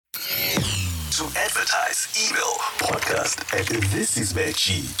To advertise, email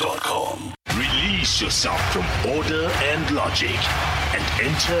podcast@thisismag.com. Release yourself from order and logic and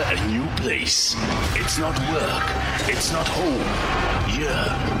enter a new place. It's not work. It's not home. Here,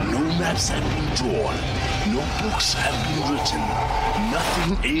 no maps have been drawn. No books have been written.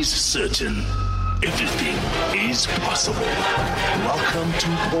 Nothing is certain. Everything is possible. Welcome to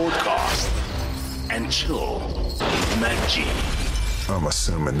Podcast and Chill with Mac G. I'm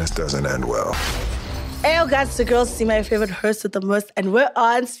assuming this doesn't end well. Hey, guys, it's the girls, see my favorite host with the most, and we're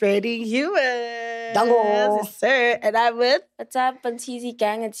on Spreading HUMOURS. Dango. Yes, sir. And I'm with... What's up, Bantizi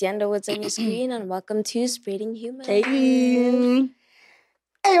gang? It's Yanda. What's on your screen? And welcome to Spreading HUMOURS. Hey.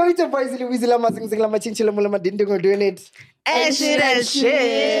 Hey, it's a voice. We're doing it. And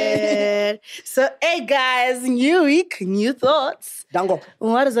shit. So, hey, guys, new week, new thoughts. Dango.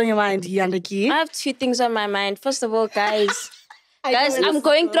 What is on your mind, Yandaki? I have two things on my mind. First of all, guys, I'm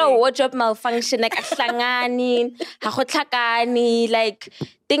going through a wardrobe malfunction. Like, like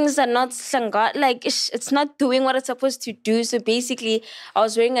things are not like it's not doing what it's supposed to do. So basically, I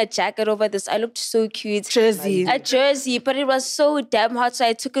was wearing a jacket over this. I looked so cute. A jersey, but it was so damn hot. So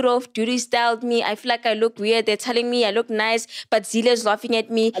I took it off. Duty styled me. I feel like I look weird. They're telling me I look nice, but Zila's laughing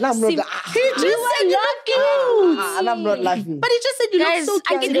at me. And I'm not. He just said you look cute. And I'm not laughing. But he just said you Guys, look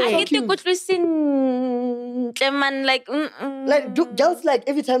so cute. I get the good listen. Man, like, Girls, like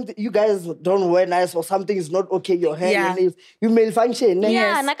every time that you guys don't wear nice or something is not okay, your hair, your nails, you malfunction.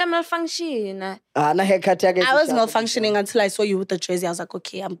 yeah, like a malfunction. Na haircut. I was malfunctioning until I saw you with the jersey. I was like,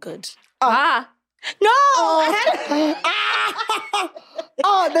 okay, I'm good. Ah. No!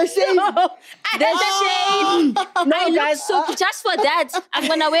 The shade. The shade. No, I guys. look so just for that, I'm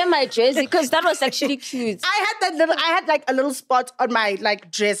gonna wear my jersey because that was actually cute. I had like a little spot on my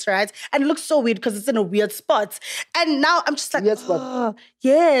like dress, right? And it looks so weird because it's in a weird spot. And now I'm just like, Weird spot? oh,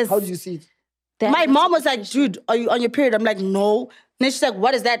 yes. How do you see it? My mom was like, dude, are you on your period? I'm like, no. And then she's like,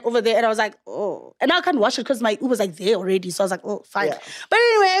 what is that over there? And I was like, oh. And now I can't wash it because my Uber's like there already. So I was like, oh, fine. Yeah. But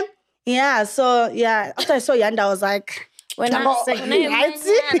anyway, yeah. So yeah, after I saw Yanda, I was like, That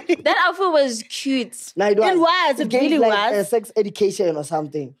outfit was cute. Now, it was. It gave really like was. sex education or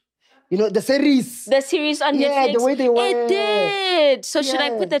something. You know, the series. The series on Netflix. The way they wear. It did. So should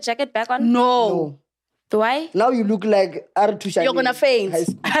I put the jacket back on? no. Do I? Now you look like Artusha. You're gonna faint.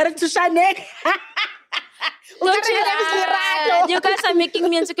 You guys are making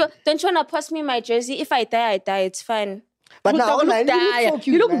me insecure. Don't you wanna pass me my jersey? If I die, I die. It's fine. But now you online, look, you look so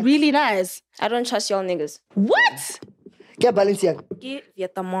cute. you look man. really nice. I don't trust y'all niggas. What? Get Balenciaga.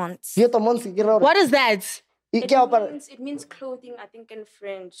 Vietnamans. What is that? It means clothing, I think, in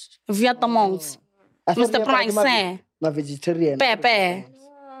French. Vietnamans. Mr. Prince. My vegetarian. Pepe.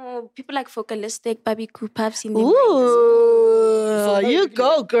 Oh, people like Focalistic, Barbecue, Puffs in the Ooh, you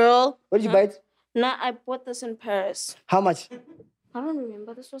go, girl. What did you buy? Nah, I bought this in Paris. How much? I don't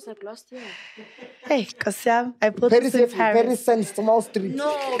remember. This was like last year. Hey, Kassiam, I put Paris, this in Paris. Paris and Small Street.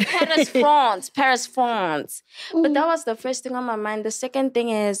 No, Paris, France. Paris, France. But that was the first thing on my mind. The second thing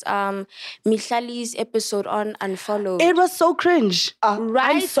is Mihlali's episode on Unfollowed. It was so cringe.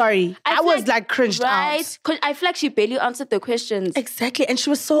 Right? I'm sorry. I feel was like cringed right? out. Because I feel like she barely answered the questions. Exactly. And she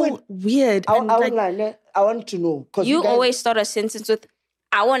was so weird. I and like, want to know. You guys, always start a sentence with,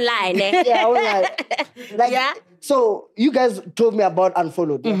 I won't lie, ne? Yeah, I won't lie. Like, Yeah. So you guys told me about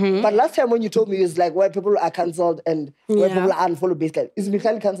Unfollowed. Yeah? But last time when you told me, it's like where people are cancelled and where people are unfollowed, basically. Is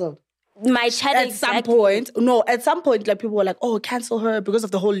Michelle cancelled? My chat at some point, like people were like, oh, cancel her because of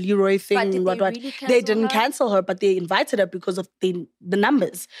the whole Leroy thing. But did what. really They cancel didn't her? cancel her, but they invited her because of the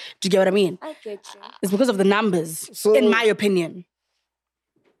numbers. Do you get what I mean? I get you. It's because of the numbers, So- in my opinion.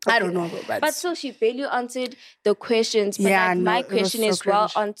 I don't know, But so she barely answered the questions. But Yeah, like no, my it was question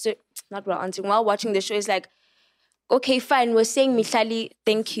so is not well answered. While watching the show, is like, okay, fine, we're saying Mihlali,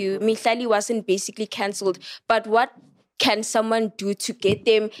 thank you. Mihlali wasn't basically cancelled. But what can someone do to get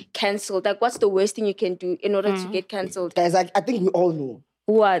them cancelled? Like, what's the worst thing you can do in order to get cancelled? Guys, I think we all know.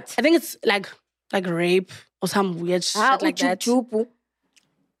 What? I think it's like rape or some weird shit like that. Jubu.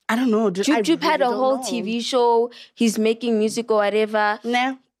 I don't know. Juju had a whole TV show. He's making music or whatever.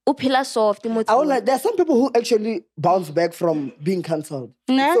 Nah. Upila soft. I won't lie, there are some people who actually bounce back from being cancelled.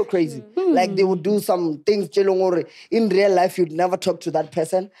 Nah. It's so crazy. Like they would do some things, in real life, you'd never talk to that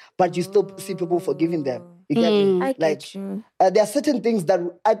person, but you still see people forgiving them. You get me? I Like, get you. there are certain things that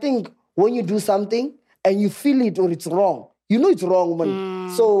I think when you do something and you feel it or it's wrong, you know it's wrong, man.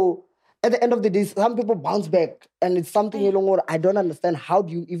 So at the end of the day, some people bounce back and it's something I don't understand. How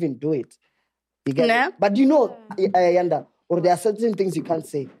do you even do it? You get Nah. it? But you know, Yanda, or there are certain things you can't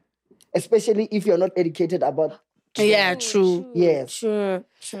say, especially if you're not educated about Yeah, true. Yes. True.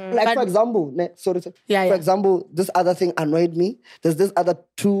 Like, for example, sorry. Yeah, For yeah. example, this other thing annoyed me. There's this other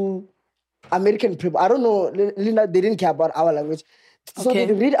two American people. I don't know, Linda, they didn't care about our language. So Okay.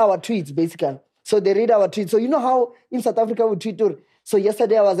 they read our tweets, basically. So they read our tweets. So you know how in South Africa we tweet. So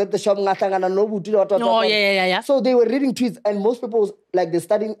yesterday I was at the shop. Oh, yeah. So they were reading tweets, and most people, like, they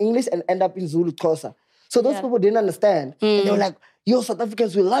study English and end up in Zulu Xhosa. So those people didn't understand. And they were like, yo, South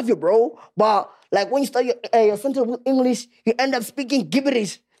Africans, we love you, bro. But like when you start your sentence with English, you end up speaking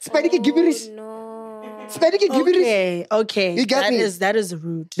gibberish. Speaking gibberish. No. Speaking gibberish. Okay. You get me? That is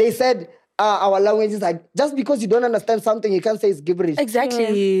rude. They said our language is like, just because you don't understand something, you can't say it's gibberish.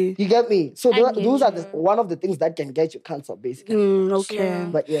 Exactly. You get me? So get those are one of the things that can get you cancelled, basically. Okay.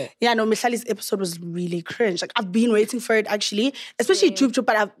 But yeah. Yeah, no, Michali's episode was really cringe. Like, I've been waiting for it, actually. Especially Troop,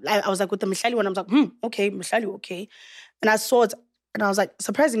 but I was like, with the Michali one, I was like, okay, Michali, okay. And I saw it, and I was like,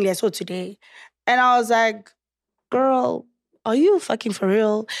 surprisingly, I saw it today. And I was like, girl, are you fucking for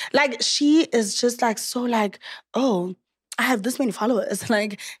real? Like, she is just like, so like, oh, I have this many followers.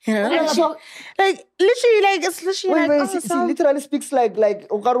 Like, you know? Yeah, Like, like literally, like, it's literally Wait, like, she literally speaks like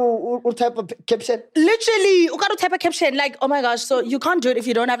Ukaru type of caption. literally, you gotta type a caption like, oh my gosh, so you can't do it if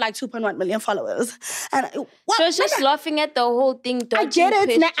you don't have like 2.1 million followers. And what? So she's just laughing at the whole thing. I get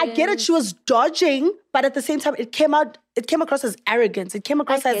it. dodging I get it. She was dodging, but at the same time, it came across as arrogance. It came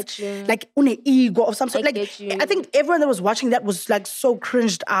across as get you. like une ego of some sort. I Like, get you. I think everyone that was watching that was like so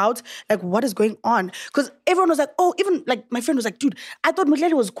cringed out. Like, what is going on? Because everyone was like, oh, even like my friend was like, dude, I thought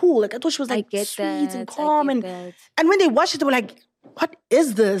Mutlele was cool. Like, I thought she was like get sweet that. and I calm. get And that. and when they watched it, they were like, what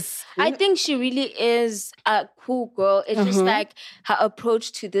is this? I think she really is a cool girl. It's just like her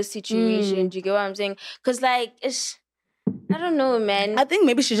approach to this situation. Do you get what I'm saying? Because like, I don't know, man. I think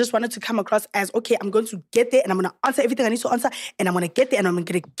maybe she just wanted to come across as, okay, I'm going to get there and I'm going to answer everything I need to answer and I'm going to get there and I'm going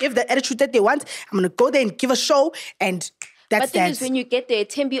to give the attitude that they want. I'm going to go there and give a show and that's but the thing is, when you get there,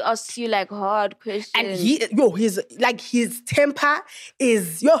 Tembi asks you like hard questions. And his temper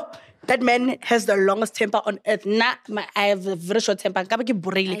is, that man has the longest temper on earth. I have a very short temper. I get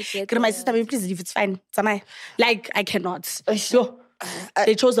My that. sister, maybe please leave, it's fine. Like, I cannot.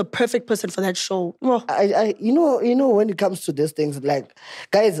 They chose the perfect person for that show. You know, when it comes to these things, like,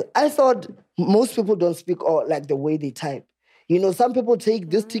 guys, I thought most people don't speak or like the way they type. You know, some people take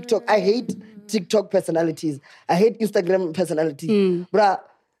this TikTok. I hate TikTok personalities. I hate Instagram personalities. Bruh,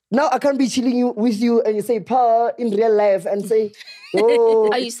 now I can't be chilling with you and you say pa in real life and say, oh.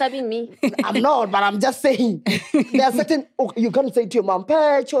 Are you subbing me? I'm not, but I'm just saying. There are certain, you can't say to your mom,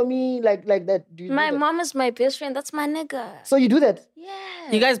 pa, show me, like that. Do you My do that? mom is my best friend. That's my nigga. So you do that?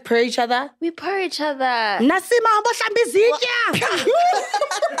 Yeah. You guys purr each other? We purr each other. Nasima, bohlambizitya.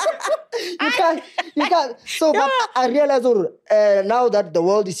 You can't. So, but I realize now that the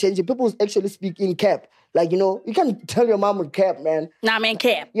world is changing, people actually speak in cap. Like, you know, you can't tell your mom with cap, man. Nah, man,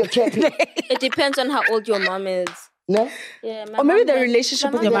 cap. You're capping. It depends on how old your mom is. No? Yeah, Or maybe the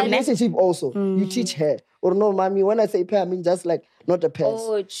relationship with your mom. Relationship also. You teach her. Or no, mommy, when I say pair, I mean just like, not a pair.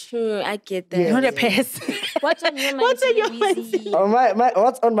 Oh, true. I get that. Not a pest. What's on your mind? What's on your Weezy? mind?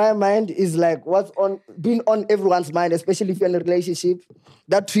 What's on my mind is like been on everyone's mind, especially if you're in a relationship.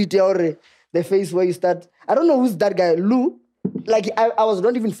 That tweet or the face where you start. I don't know who's that guy, Lou. Like I was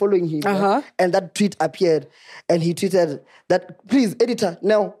not even following him, and that tweet appeared, and he tweeted that, please, editor,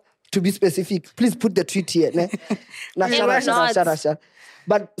 now to be specific, please put the tweet here.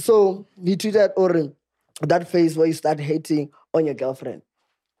 But so he tweeted or that face where you start hating on your girlfriend,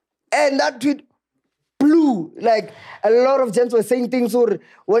 and that tweet blew. Like a lot of gents were saying things or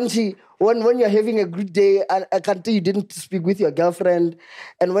when you're having a good day and I can tell you didn't speak with your girlfriend,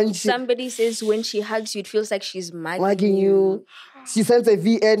 and when Somebody says when she hugs you, it feels like she's mugging you. She sends a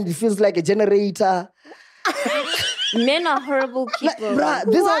VN, it feels like a generator. Men are horrible people. Bruh,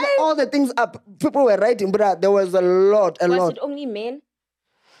 these are all the things people were writing, bruh. There was a lot. Was it only men?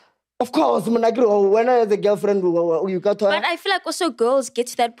 Of course, when I had a girlfriend, you got to. But I feel like also girls get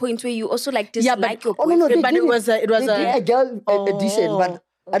to that point where you also like dislike your no, boyfriend. but it was they did a girl edition, but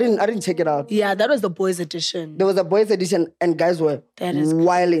I didn't check it out. Yeah, that was the boys' edition. There was a boys edition, and guys were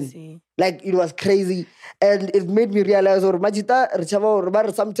wilding. Like it was crazy, and it made me realize, or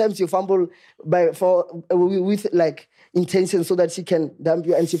Majita, sometimes you fumble with like intention so that she can dump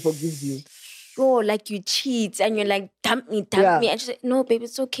you and she forgives you. Oh, like you cheat and you're like, dump me. And she's like, no, babe,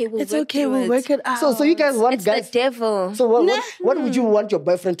 it's okay. We'll work it out. So you guys want It's guys. the devil. So what would you want your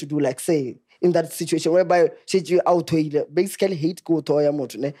boyfriend to do? Like say in that situation whereby you out basically hate go to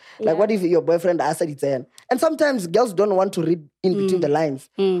like what if your boyfriend asked it then? And sometimes girls don't want to read in between the lines.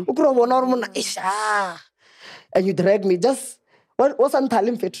 And you drag me just What's on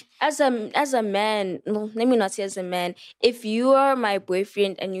talim fit? As a man, no, let me not say as a man. If you are my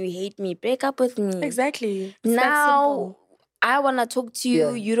boyfriend and you hate me, break up with me. Exactly. It's that Now simple. I wanna talk to you.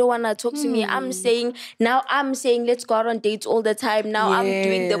 Yeah. You don't wanna talk to me. I'm saying let's go out on dates all the time. Now I'm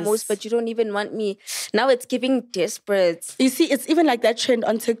doing the most, Yes. but you don't even want me. Now it's giving desperate. You see, it's even like that trend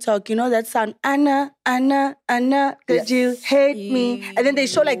on TikTok. You know that sound, Anna, did you hate me? And then they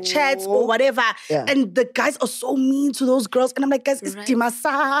show like chats or whatever. Yeah. And the guys are so mean to those girls. And I'm like, guys, it's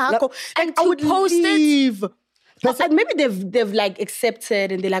Dimasako. And I to would post it- leave. And maybe they've like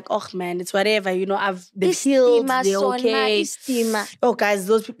accepted and they're like, oh man, it's whatever, you know, they've healed, they're okay. Oh guys,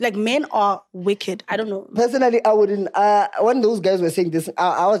 those people, like men are wicked. I don't know. Personally, I wouldn't. When those guys were saying this,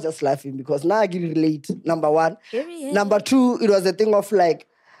 I was just laughing because now I can relate. Number one. Period. Number two, it was a thing of like,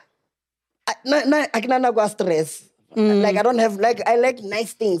 I cannot go stress. Like I don't have I like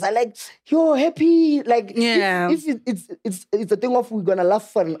nice things. I like you're happy. Like Yeah. if it's a thing of we're gonna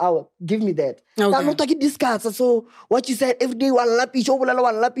laugh for an hour. Give me that. Okay. I'm not talking discuss. So what you said every day one lapish,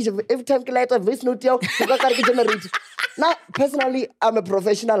 every time you light a voice note you gotta generate. Now personally, I'm a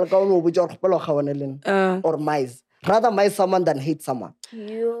professional or mice. Rather mice someone than hate someone.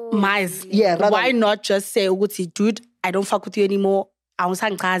 Mice. Yeah, rather- Why not just say, dude, I don't fuck with you anymore.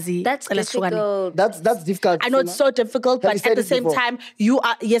 That's difficult. That's difficult. I know it's so difficult, Have you but said at the it same before? time, you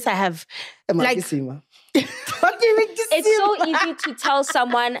are. Yes, I have. Like, It's It's so easy to tell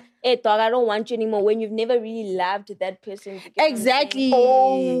someone, hey dog, I don't want you anymore when you've never really loved that person. You get what I'm exactly.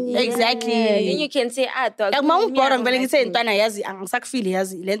 saying? Exactly. Yeah. Then you can say, dog. Like, me, I mom don't bought like vele you. ngise ntwana yazi angisakufili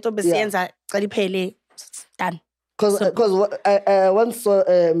yazi lento besiyenza cela iphele done. Because I once saw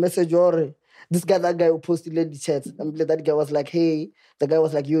a message or that guy who posted in the chat, and that guy was like, hey, the guy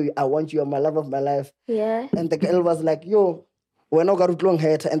was like, yo, I want you, you're my love of my life. Yeah. And the girl was like, yo, we're not got long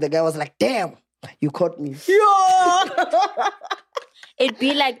hair. And the guy was like, damn, you caught me. It'd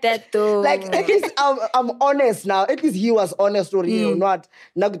be like that though. Like, at least I'm honest now. At least he was honest or you know,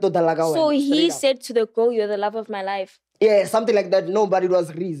 not. So he said to the girl, you're the love of my life. yeah, something like that. No, but it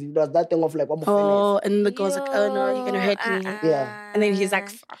was Reese. It was that thing of like, Oh, and the girl's like, oh no, you're gonna hurt me. Yeah. And then he's like,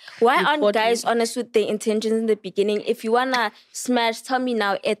 fuck. Why You aren't caught guys me. honest with their intentions in the beginning? If you wanna smash, tell me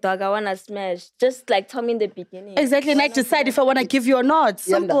now, dog, I wanna smash. Just like tell me in the beginning. Exactly, and I decide if I want to give you or not.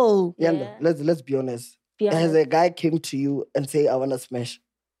 Simple. Yanda, let's be honest. Be Has honest. a guy came to you and say, I want to smash?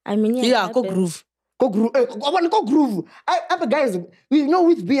 I mean, Yeah, it go happens. groove. Go groove. I want to go groove. I'm a guys. We know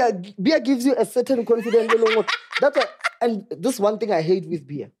with beer gives you a certain confidence. That's and this one thing I hate with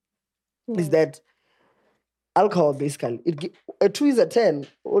beer is that alcohol basically a 2 is a 10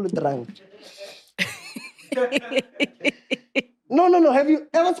 all drunk. No. Have you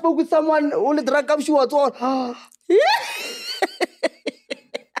ever spoke with someone all drunk? I'm sure it's all.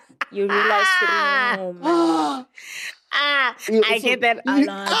 You realize, oh, man. I get that a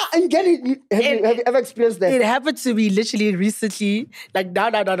lot. I get it. Have you ever experienced that? It happened to me literally recently. Like,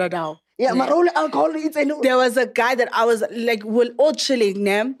 now. Yeah, my only alcohol is I know. There was a guy that I was like, we're all chilling,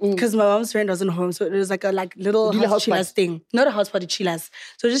 because my mom's friend wasn't home, so it was like a little Really house house chillers party? thing, not a house party, chillers.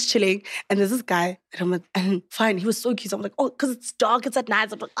 So just chilling, and there's this guy, and I'm like, and fine, he was so cute. So I'm like, oh, because it's dark, it's at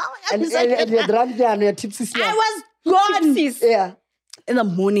night. I'm like, oh my god, And he's so cute. you're drunk there and you're tipsy. I was gone Yeah. in the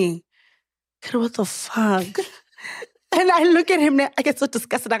morning. What the fuck? And I look at him now, I get so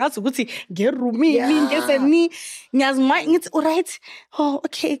disgusted. I got to get roomy, it's all right. Oh,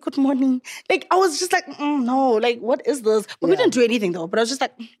 okay, good morning. Like, I was just like, no, like, what is this? But we didn't do anything though. But I was just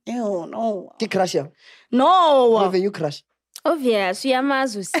like, ew, no. Did crash you? No. Never you crash. Obvious,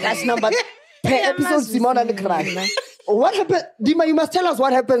 That's number per episode Simone and the crash. What happened? Dima, you must tell us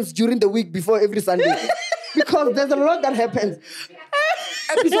what happens during the week before every Sunday. Because there's a lot that happens.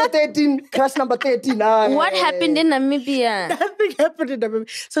 Episode 13, crash number 13. What happened in Namibia? Nothing happened in Namibia.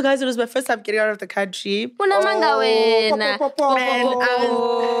 So guys, it was my first time getting out of the country. Unamanga wena. And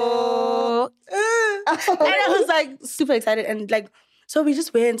I was like super excited. And like, so we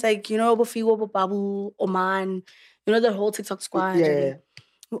just went like, Bofigo, Babu, Oman, the whole TikTok squad. Yeah. And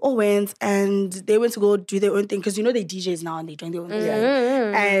we all went and they went to go do their own thing because they DJs now and they doing their own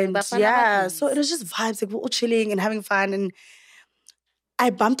thing. And yeah, so it was just vibes. Like we're all chilling and having fun. And I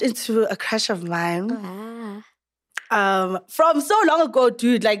bumped into a crush of mine from so long ago,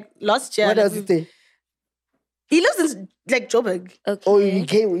 dude. Like last year. What does it say? He lives in like Joburg. Okay. Oh,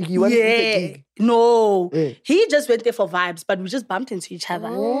 he went to the gig. No. Yeah. He just went there for vibes, but we just bumped into each other.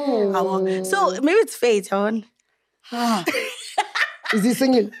 Oh. So maybe it's fate, Yawan. Is he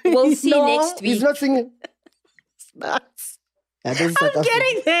singing? We'll see No, next week. He's not singing. It's not. Yeah, this is South I'm Africa.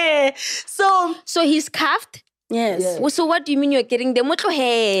 getting there. So So he's cuffed? Yes. Yeah. Well, so what do you mean you're getting them? Wait,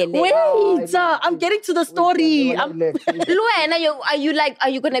 I'm getting to the story. Luana, are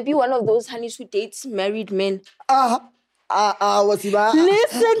you gonna be one of those honeys who dates married men? What's it?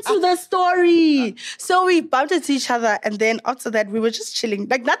 Listen to the story. So we bumped into each other, and then after that, we were just chilling.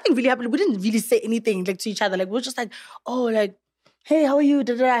 Like nothing really happened. We didn't really say anything like to each other. Like we were just like, oh, like, hey, how are you?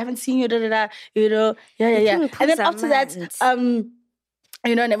 Da, da, da, I haven't seen you. Da, da, da. You know, yeah. And then after that,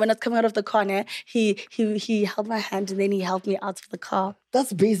 you know, and when I was coming out of the car, he held my hand and then he helped me out of the car.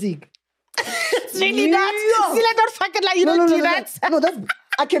 That's basic. It's really that. See, like, don't fucking lie. You don't do that. No, that's...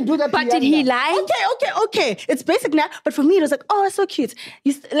 I can do that. But did he lie? Okay. It's basic now. But for me, it was like, oh, it's so cute.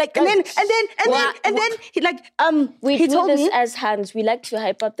 Like, and then he like, we he do told this me as hands. We like to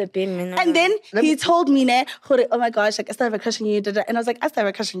hype up the bin, man. and then he told me, oh my gosh, like I started crushing you, and I was like, I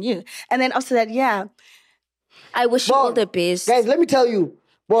started crushing you. And then after that, yeah. I wish you all the best. Guys, let me tell you.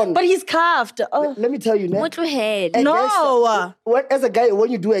 But he's carved. Oh, Let me tell you, What your head? no. As a guy, when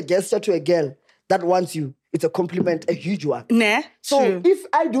you do a gesture to a girl that wants you, it's a compliment, a huge one. Nah. So True. if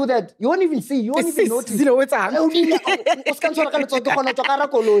I do that, you won't even see, you won't even notice. You know what's up? But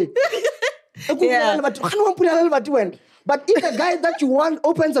if the guy that you want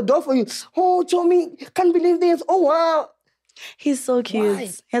opens the door for you, oh, Chomi, can't believe this. Oh, wow. He's so cute. Why?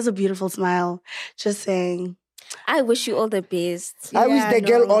 He has a beautiful smile. Just saying. I wish you all the best. I wish the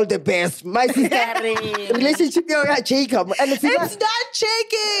girl all the best. My sister, relationship, Jacob. And It's not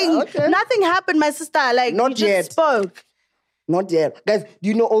shaking. Okay. Nothing happened, my sister. Like, Not we just yet. spoke. Not yet. Guys, do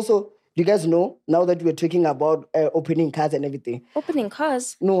you guys know, now that we're talking about opening cards and everything? Opening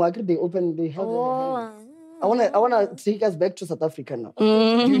cars. No, I think they have Oh. I wanna take us back to South Africa now.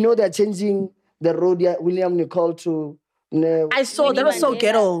 Do you know they're changing the road, William Nicole to... I saw that was so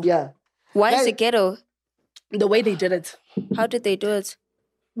ghetto. Yeah. Why is it ghetto? The way they did it. How did they do it?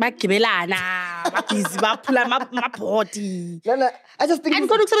 Bagibelana, babhizi, baphula amabhodi. No, I just think...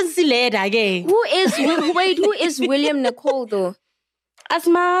 Andikho ukusebenzisa ileda ke. Who is William Nicole though?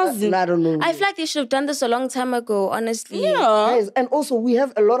 Asimazi. I don't know. I feel like they should have done this a long time ago, honestly. Yeah. Guys, and also we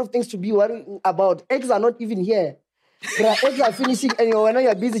have a lot of things to be worried about. Eggs are not even here. Eggs are finishing and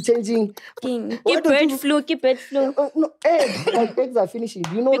you're busy changing. Keep bird flu. No, eggs are finishing.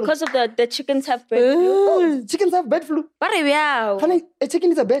 Do you know? Because of the chickens have bird flu. Chickens have bird flu. Honey, Honey, a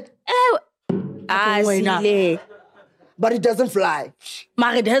chicken is a bird. Sile. But it doesn't fly.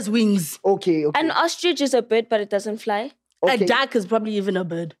 But it has wings. Okay. An ostrich is a bird, but it doesn't fly. Okay. A duck is probably even a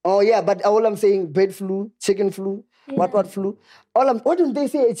bird. Oh yeah, but all I'm saying, bird flu, chicken flu, what flu? Why don't they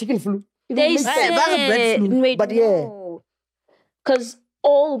say a chicken flu? They said, wait, But because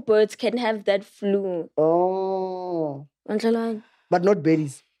all birds can have that flu. Oh. Nah, But not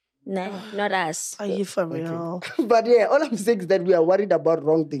berries. not us. Are you for real? But yeah, all I'm saying is that we are worried about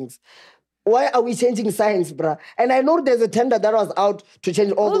wrong things. Why are we changing science, bruh? And I know there's a tender that was out to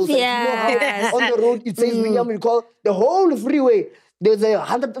change all those things. You know how on the road it says William will call the whole freeway. There's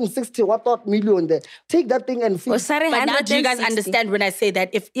 160 million there. Take that thing and fix. But now do you guys understand when I say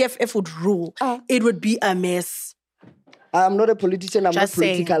that if EFF would rule, it would be a mess. I'm not a politician. I'm Just not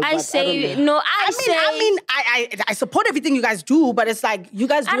political. I but say I don't know. I support everything you guys do, but it's like you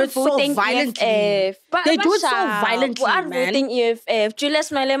guys do it so violently. They do it so violently, I'm man. voting EFF. Julius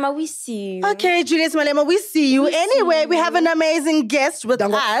Malema, we see you. Okay, Julius Malema, we see you. Anyway, we have an amazing guest with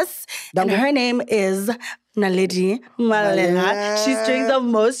us. And her name is Naledi Malela. She's doing the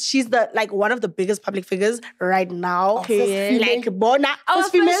most. She's one of the biggest public figures right now. Okay. Like Bona. Our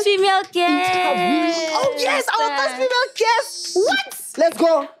first female guest. Oh yes, our first female guest. What? Let's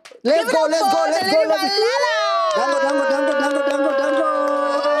go. Let's go.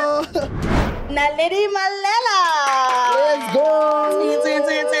 Naledi Malela. Let's go.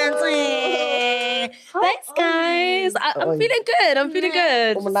 Thanks, guys. I'm feeling good.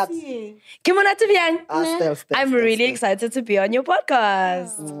 I'm really excited to be on your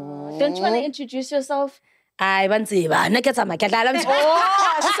podcast. Don't you want to introduce yourself? Sorry.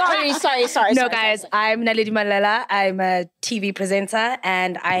 No, guys, I'm Naledi Malela. I'm a TV presenter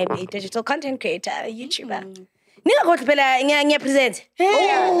and I'm a digital content creator, a YouTuber.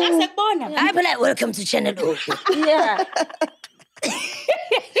 Welcome to Channel O. Yeah.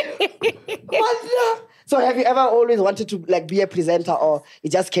 So have you ever always wanted to be a presenter or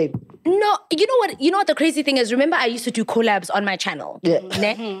it just came? No, you know what the crazy thing is? Remember I used to do collabs on my channel? Yeah.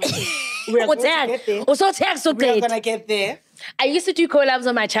 We're going to get there. I used to do collabs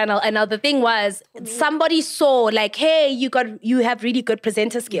on my channel, and now the thing was, somebody saw hey, you have really good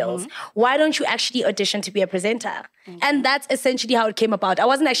presenter skills. Why don't you actually audition to be a presenter? And that's essentially how it came about. I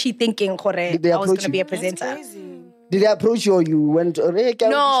wasn't actually thinking, I was going to be a presenter. Did they approach you or you went?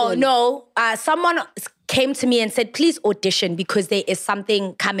 No. Someone came to me and said, please audition because there is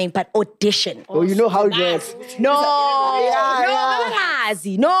something coming, but audition. Oh, you know how it works. No,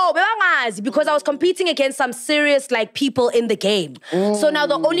 because I was competing against some serious like people in the game. So now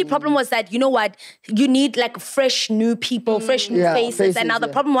the only problem was that, you know what, you need like fresh new people, fresh new faces. And now the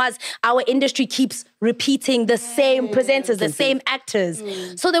problem was our industry keeps repeating the same presenters, the same actors.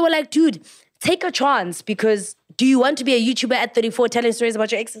 So they were like, dude, take a chance because do you want to be a YouTuber at 34 telling stories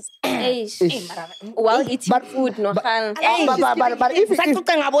about your exes? While eating food, no. But if it's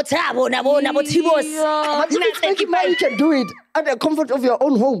making money, you can do it at the comfort of your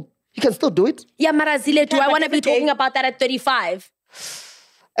own home. You can still do it. Yeah, Marazile, do I want to be talking about that at 35?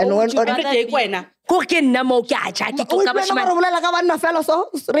 And when No,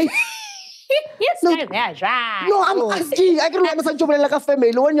 I'm asking. I can understand you like a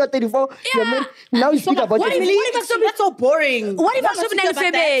family. When you're 34, you're married. Now you speak about your family. That's so boring. What if I'm so in a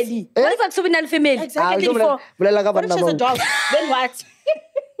family? What if I'm so in a family? Exactly. What if she's a dog? Then what?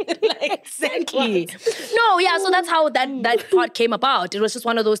 Exactly. No, yeah, so that's how that part came about. It was just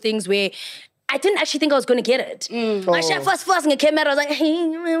one of those things where I didn't actually think I was going to get it. I first came out, I was like,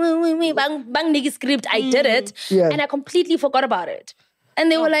 hey, bang nigga script. I did it, and I completely forgot about it. And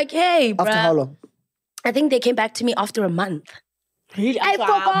they were like, hey, bruh. After how long? I think they came back to me after a month. Really? I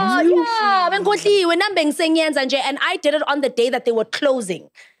forgot, yeah. And I did it on the day that they were closing.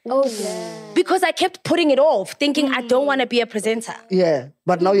 Oh, yeah. Because I kept putting it off, thinking I don't want to be a presenter. Yeah,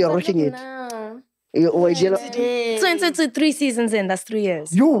 but now you're rocking it. So it's 3 seasons in, that's 3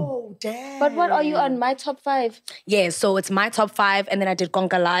 years. Oh, damn. But what are you on my top 5? Yeah, so it's my top 5, and then I did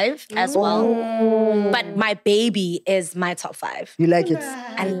Conquer Live as well. But my baby is my top 5. You like it?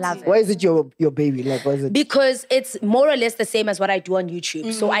 I love it. Why is it your baby? Like, why is it? Because it's more or less the same as what I do on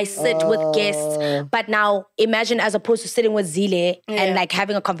YouTube. So I sit with guests, but now imagine as opposed to sitting with Zile and like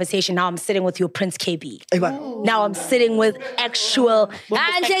having a conversation, now I'm sitting with your Prince KB. Now I'm sitting with actual...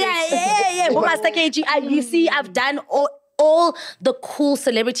 You see, I've done all the cool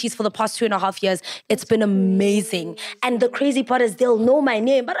celebrities for the past 2.5 years. It's been amazing. And the crazy part is they'll know my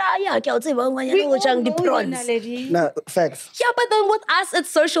name. But No, facts. Yeah, but then with us, it's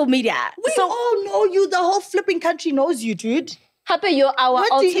social media. We all know you. The whole flipping country knows you, dude. Happy, you're our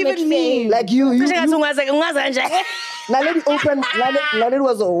What do you ultimate even mean? Like Naledi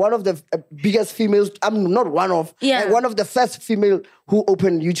was one of the biggest females. I'm not one of. Yeah. Like one of the first female who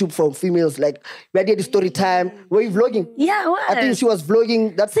opened YouTube for females. Like we did the story time. Were you vlogging? Yeah, what? I think she was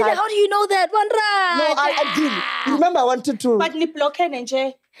vlogging that time. How do you know that? One No, I did. You remember I wanted to. But you block her,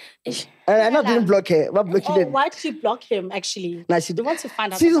 Nenje. And I didn't block her. But Why did you block him, actually? Nah, Do you want to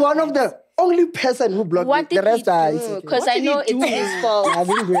find out? She's one of the only person who blocked What me. did The rest are... he do? Because I know it's his fault. I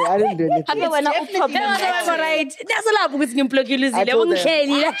didn't do anything. Happy, we're not Right. That's a lot with him. I told them.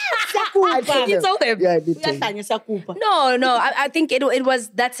 You told them. Yeah, I did tell them. No. I think it was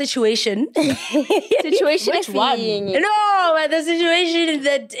that situation. Situation. Which one? No, but the situation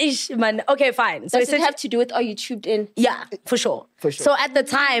that man. Okay, fine. So Does it have to do with are you tuned in? Yeah, for sure. For sure. So at the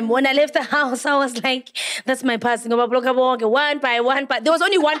time, when I left the house, I was like, that's my person. One by one. But there was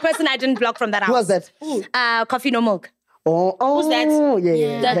only one person I didn't block from that house. Who was that? Coffee No Milk. Oh, Who's that?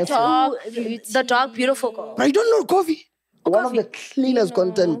 Yeah. The That's dog. The dog, beautiful girl. But I don't know Coffee. One of the cleanest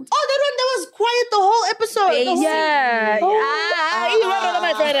content. Oh, that one that was quiet the whole episode. The whole Yeah. You remember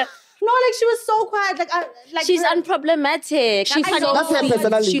my friend? No, like she was so quiet. Like She's unproblematic. She's so That's her sweet.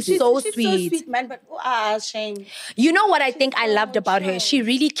 personality. She's so She's sweet. so sweet, man. But shame. You know what I think I loved about her? She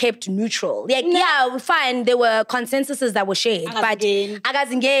really kept neutral. Like, yeah, fine, there were consensuses that were shared. But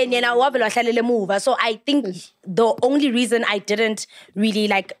so I think the only reason I didn't really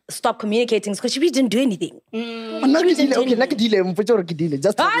like stop communicating is because she really didn't do anything.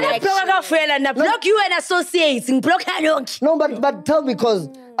 Just block you and associates. Block her. No, but tell me, because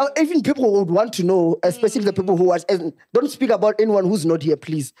even people would want to know, especially the people who watch. And don't speak about anyone who's not here,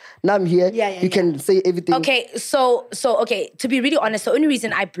 please. Now I'm here. You can say everything. Okay, so to be really honest, the only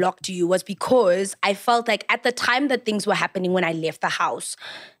reason I blocked you was because I felt like at the time that things were happening when I left the house,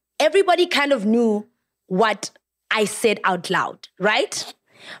 everybody kind of knew what I said out loud, right?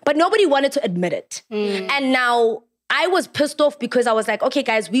 But nobody wanted to admit it. And now I was pissed off because I was like, okay,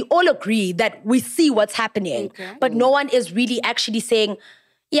 guys, we all agree that we see what's happening, but no one is really actually saying,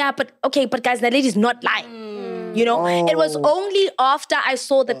 yeah, but guys, Naledi's not lying. You know, it was only after I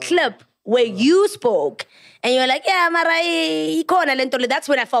saw the clip where you spoke and you were like, yeah, Marai, that's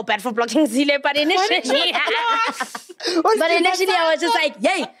when I felt bad for blocking Zile. But initially, I was just like,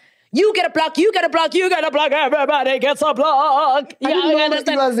 yay, You get a block, you get a block, you get a block, everybody gets a block. I didn't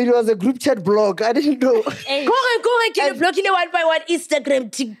know it was a group chat blog. I didn't know. Go ahead, get a block in one by one. Instagram,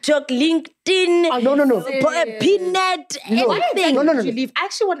 TikTok, LinkedIn. No. Pinnet, anything. No. Did you leave? I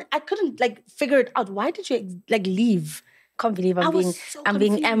couldn't like figure it out. Why did you like leave? Can't believe I I'm was being so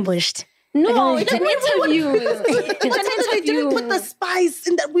being ambushed. No, it's an interview. It's an interview. Didn't put the spice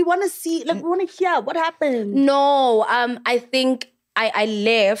in that. We want to see, like, we want to hear what happened. No, I think I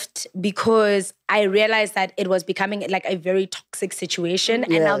left because I realized that it was becoming like a very toxic situation.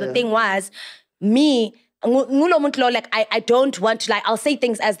 And now the thing was, me, like I don't want to, like, I'll say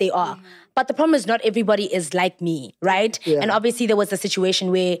things as they are. But the problem is not everybody is like me, right? Yeah. And obviously there was a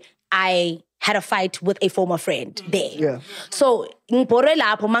situation where I had a fight with a former friend there. Yeah. So, you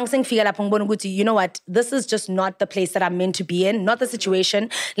know what? This is just not the place that I'm meant to be in, not the situation.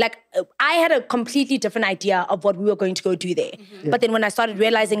 Like, I had a completely different idea of what we were going to go do there. But then when I started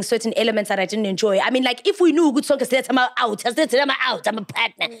realizing certain elements that I didn't enjoy, I mean, like, if we knew good song, I'm out, I'm a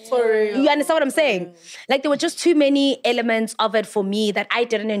partner. You understand what I'm saying? Like, there were just too many elements of it for me that I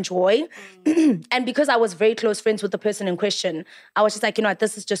didn't enjoy. And because I was very close friends with the person in question, I was just like, you know what,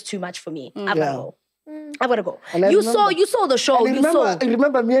 this is just too much for me. I gotta go. You saw the show. I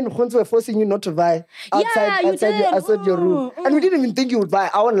remember me and Khonso were forcing you not to buy outside your room. And we didn't even think you would buy.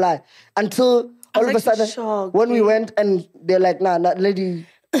 I won't lie. Until all of a sudden, when we went and they're like, nah, lady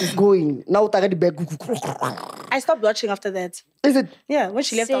is going. Now I stopped watching after that. Is it? Yeah, when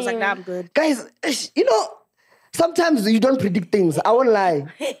she left, I was like, nah, I'm good. Guys, you know, sometimes you don't predict things. I won't lie.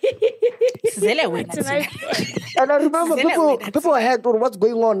 And I remember people had what's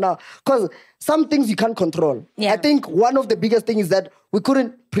going on now. Because some things you can't control. Yeah. I think one of the biggest things is that we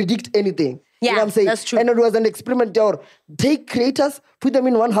couldn't predict anything. Yeah, you know what I'm saying? That's true. And it was an experiment. Or take creators, put them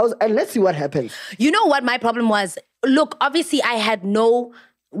in one house, and let's see what happens. You know what my problem was? Look, obviously I had no...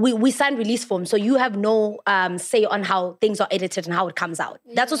 We signed release forms, so you have no say on how things are edited and how it comes out.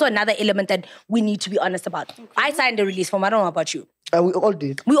 Yeah. That's also another element that we need to be honest about. Okay. I signed the release form. I don't know about you. We all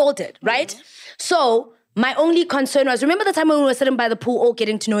did. We all did, right? Mm-hmm. So my only concern was, remember the time when we were sitting by the pool all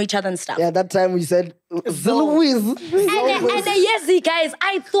getting to know each other and stuff? Yeah, that time we said, Zilwiz. And yes, guys,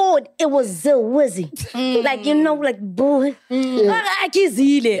 I thought it was Zilwizzy. Like, you know, like, boy. Sorry.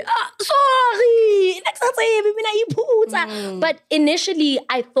 Next time, but initially,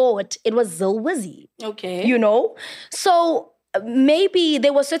 I thought it was Zilwizzy. Okay. You know? So... maybe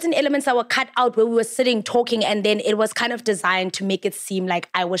there were certain elements that were cut out where we were sitting talking, and then it was kind of designed to make it seem like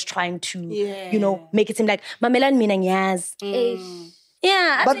I was trying to, you know, make it seem like Mamela mina nyaz.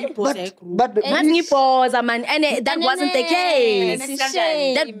 Yeah, but that wasn't the case.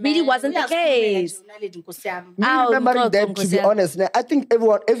 That really wasn't the case. Me remembering that, to be honest, I think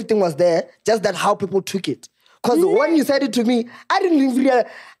everything was there, just that how people took it. Because when you said it to me, I didn't even realize.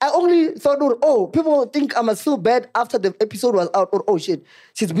 I only thought, oh, people think I must feel bad after the episode was out. Or, oh, shit,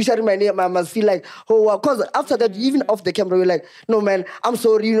 she's butchering my name. I must feel like, oh, wow. Because after that, even off the camera, we were like, no, man, I'm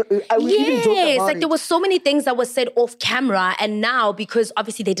sorry. We even joked about it. There were so many things that were said off camera. And now, because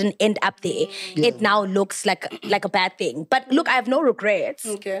obviously they didn't end up there, it now looks like a bad thing. But look, I have no regrets.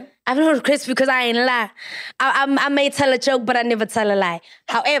 Okay. I have no regrets because I ain't lie. I may tell a joke, but I never tell a lie.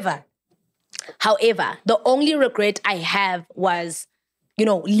 However, the only regret I have was, you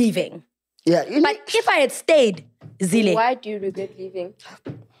know, leaving. Yeah. But if I had stayed, Zile. Why do you regret leaving?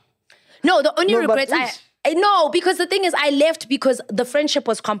 No, the only regret no, because the thing is I left because the friendship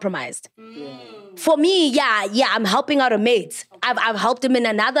was compromised. For me, yeah, I'm helping out a mate. I've helped him in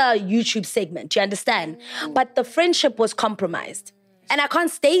another YouTube segment, you understand? But the friendship was compromised. And I can't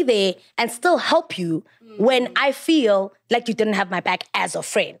stay there and still help you when I feel like you didn't have my back as a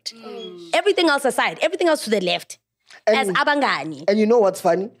friend. Everything else aside, everything else to the left, as abangani. And you know what's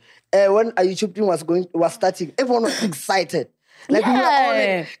funny? When a YouTube team was starting, everyone was excited. Like we were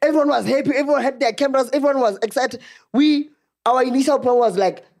all, everyone was happy, everyone had their cameras, everyone was excited. Our initial plan was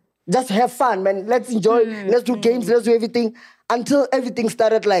like, just have fun, man. Let's enjoy, let's do games, let's do everything. Until everything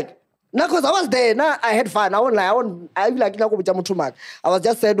started like, no, because I was there. Nah, I had fun. I won't lie. I too much. I was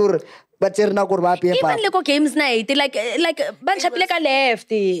just saying, but even little games night, like bunch of like I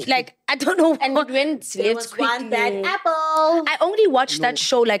left. Like I don't know. And it went left one bad apple. I only watched that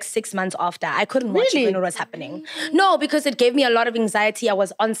show like 6 months after. I couldn't watch it when it was happening. No, because it gave me a lot of anxiety. I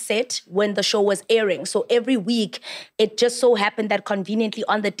was on set when the show was airing. So every week, it just so happened that conveniently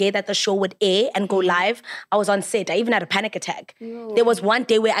on the day that the show would air and go live, I was on set. I even had a panic attack. There was one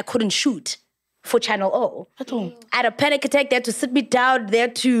day where I couldn't shoot for Channel O. I had a panic attack. They had to sit me down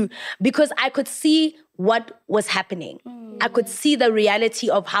because I could see what was happening. I could see the reality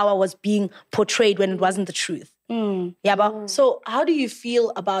of how I was being portrayed when it wasn't the truth. Yeah, but So how do you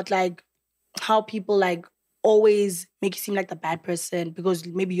feel about like how people like always make you seem like the bad person because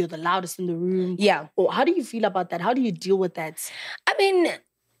maybe you're the loudest in the room? Yeah. Or how do you feel about that? How do you deal with that? I mean,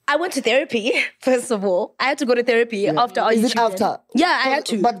 I went to therapy, first of all. I had to go to therapy after our Is it YouTubing. after? Yeah, I had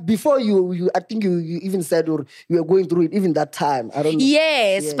to. But before I think you even said or you were going through it even that time. I don't know.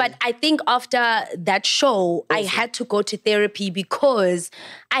 Yes, but I think after that show, I had to go to therapy because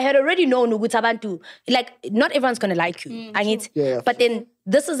I had already known ukuthi abantu, like, not everyone's going to like you. But then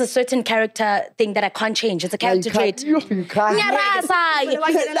this is a certain character thing that I can't change. It's a character trait. You can't. Nyarasa.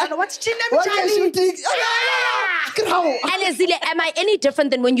 And Zile, am I any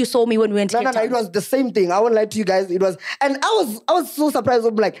different than when you saw me when we went to No, it was the same thing. I won't lie to you guys. It was, and I was so surprised.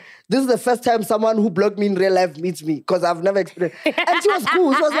 I'm like, this is the first time someone who blocked me in real life meets me because I've never experienced. And she was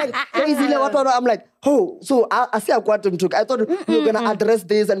cool. She was like, hey, Zile, what? I'm like, oh, so I see a quantum took. I thought we were gonna address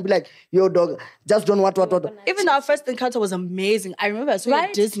this and be like, yo, dog, just don't what. Even our first encounter was amazing. I remember I saw you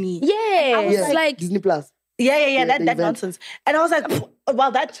at Disney. Yeah, I was like Disney Plus. Yeah, that nonsense. And I was like,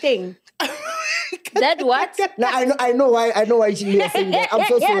 wow, that thing. That what? No, I know why she was saying that. I'm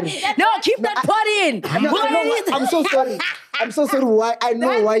so sorry. No, keep that part in. I'm so sorry. I'm so sorry. Why I know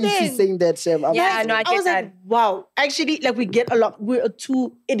That why thing. she's saying that, Shem. Yeah, so I know. I I get was that. like, wow. Actually, like we get along. We're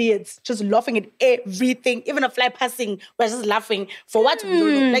two idiots just laughing at everything. Even a fly passing, we're just laughing for what we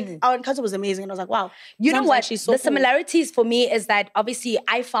don't know. Like our encounter was amazing. And I was like, wow. You know Sam's what? actually so The cool. similarities for me is that obviously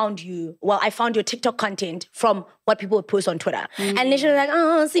I found your TikTok content from what people would post on Twitter. And literally like,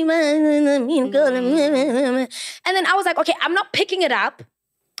 oh, see my mean girl. And then I was like, okay, I'm not picking it up.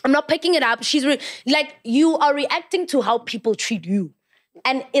 She's like, you are reacting to how people treat you.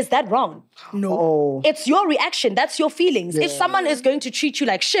 And is that wrong? No. Oh. It's your reaction. That's your feelings. If someone is going to treat you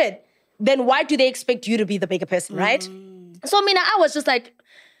like shit, then why do they expect you to be the bigger person, right? So I was just like,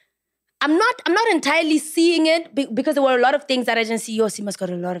 I'm not entirely seeing it because there were a lot of things that I didn't see. Yo, Sima's got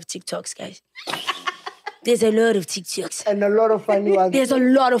a lot of TikToks, guys. There's a lot of TikToks. And a lot of funny ones. There's a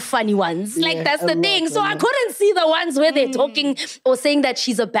lot of funny ones. Like, that's the thing. So I couldn't see the ones where they're talking or saying that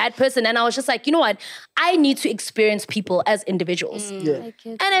she's a bad person. And I was just like, you know what? I need to experience people as individuals. Yeah.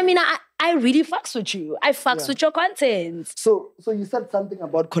 And I really fucks with you. I fucks with your content. So you said something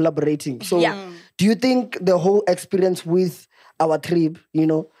about collaborating. So Yeah. do you think the whole experience with our trip,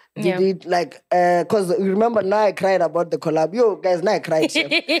 did it like, because remember now I cried about the collab. Yo, guys, now I cried. Chef.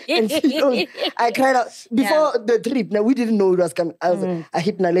 And I cried out before the trip. Now we didn't know it was coming. I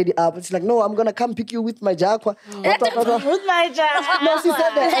hit Naledi up. It's like, no, I'm going to come pick you with my Jaguar. With my job. No, she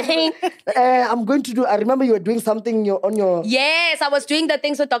said that. I'm going to do, I remember you were doing something on your... Yes, I was doing the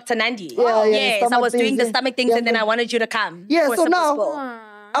things with Dr. Nandi. Yeah, Yes, I stomach was doing things, the yeah. stomach things Yeah, and then yeah. I wanted you to come. Yeah, for so Simple now... Sport.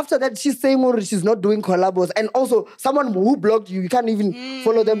 After that, she's saying she's not doing collabos. And also, someone who blocked you, you can't even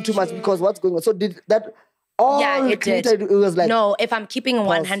follow them too much because what's going on. So did that all Yeah, it did. created, it was like... No, if I'm keeping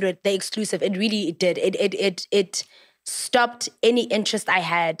 100, the exclusive, it really did. It stopped any interest I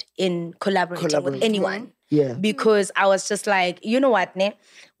had in collaborating with anyone. Yeah. Because I was just like, you know what, ne?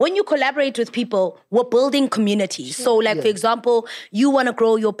 When you collaborate with people, we're building communities. So like, for example, you want to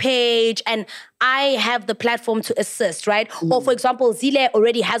grow your page and I have the platform to assist, right? Or for example, Zile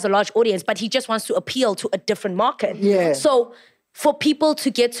already has a large audience, but he just wants to appeal to a different market. Yeah. So for people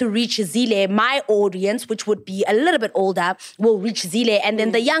to get to reach Zile, my audience, which would be a little bit older, will reach Zile, and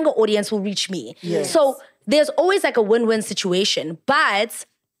then the younger audience will reach me. Yes. So there's always like a win-win situation. But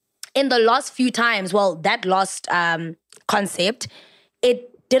in the last few times, that last concept, it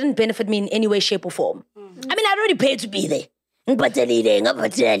didn't benefit me in any way, shape, or form. I mean, I already paid to be there. What do you mean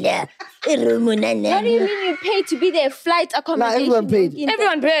you paid to be there? Flight accommodation? everyone paid.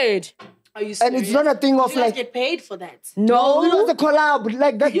 Everyone paid. Are you serious? And it's not a thing of You guys like... get paid for that. No. It was a collab.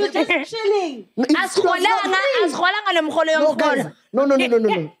 Like that. You're just chilling. No, guys. No.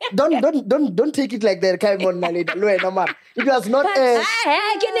 Don't take it like that. Come on, Naledi. It was not a... But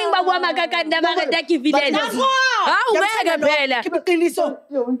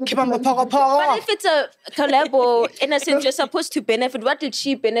if it's a collabo, in a sense, you're supposed to benefit. What did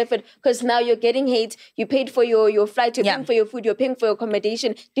she benefit? Because now you're getting hate. You paid for your flight, you're paying for your food, you're paying for your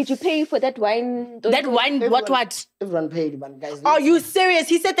accommodation. Did you pay for that wine? That wine, what? Everyone paid, man, guys. Are you serious?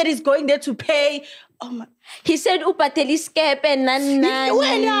 He said that he's going there to pay. Oh my. He said, upateli skepe nana.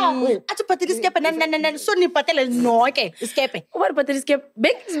 Wena. Athi pateli skepe na. So ni patele no okay. Skepe. What about this? Big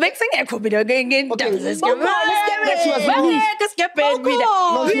singing video again. I was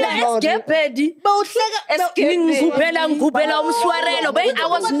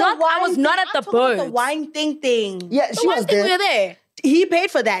not at the bird. The wine thing. Yeah, she was We were there. there. He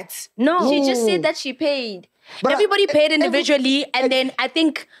paid for that. No. She just said that she paid. But Everybody paid individually, and then I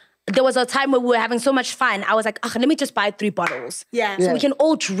think there was a time where we were having so much fun. I was like, let me just buy 3 bottles. Yeah. So we can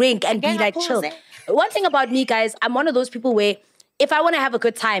all drink and be like chill. One thing about me, guys, I'm one of those people where if I want to have a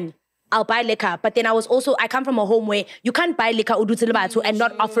good time, I'll buy liquor. But then I come from a home where you can't buy liquor and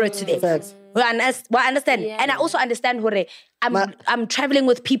not offer it to them. Facts. Well, I understand. Yeah. And I also understand, Hore, I'm traveling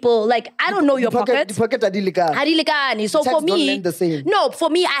with people, like, I don't know your pockets. So for me, the same. no, for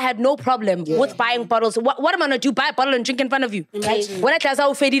me, I had no problem with buying bottles. What am I going to do? Buy a bottle and drink in front of you? When it's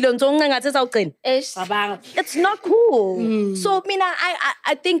not cool. So, Mina,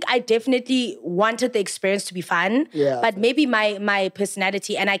 I think I definitely wanted the experience to be fun. Yeah. But maybe my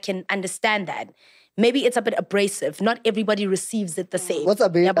personality, and I can understand that, maybe it's a bit abrasive. Not everybody receives it the same. What's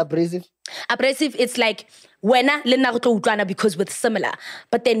abrasive? Abrasive, it's like, because we're similar.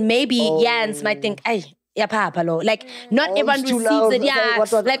 But then maybe Yans might think, like, not everyone receives loud. it. Yeah.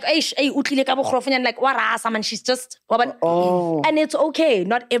 What? Like, like, she's just, and it's okay.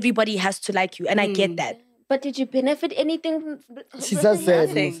 Not everybody has to like you. And I get that. But did you benefit anything? She just said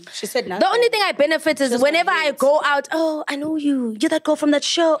Nothing. She said nothing. The only thing I benefit is whenever I go out, I know you. You're that girl from that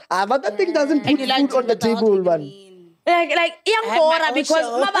show. but that thing doesn't put food on the table, man. Like, young Bora, own because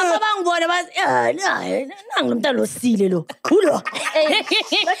show.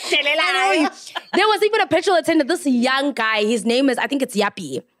 there was even a petrol attendant, this young guy, his name is, I think it's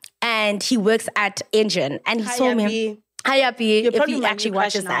Yappy, and he works at Engine, and he saw me. Hi, Yappy, if probably he my actually new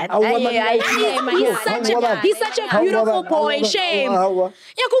crush watches now. that. He's such a beautiful boy. Shame.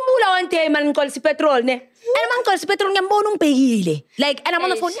 Yakhumbula one day man ngikholisa ipetrol ne. And man ngikholisa ipetrol ngiyambona ungibhekile. Like, and I'm on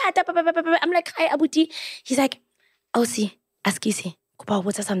the phone. I'm like, hi Abuti. He's like, Ausi, askisi, kuba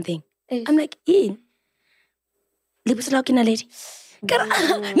what's something. I'm like, in. Libuso lakho Naledi. Now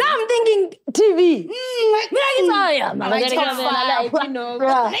I'm thinking TV.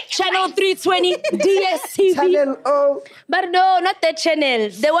 Channel 320, DSTV. Channel O. But no, not that channel.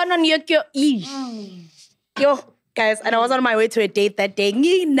 The one on Yokyo. Yo, guys, and I was on my way to a date that day.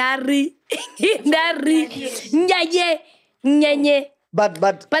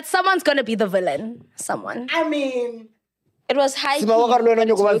 But someone's gonna be the villain. Someone. I mean, It was high key.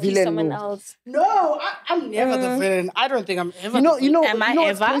 Someone else. no, I'm never the villain. I don't think I'm ever You know, the villain. Am I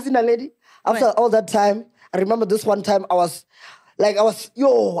what's ever? crazy, Naledi? After all that time, I remember this one time I was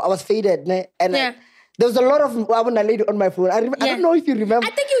faded, ne? And Yeah. there was a lot of Naledi on my phone. I don't know if you remember.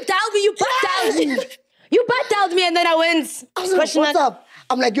 I think you dialed me. You butt dialed me. You butt dialed me, and then I went. I was like, what's up?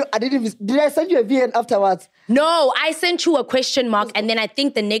 I'm like, yo, did I send you a VN afterwards? No, I sent you a question mark, and then I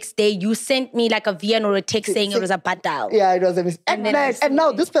think the next day you sent me like a VN or a text saying it was a butt dial. Yeah, it was a mistake. And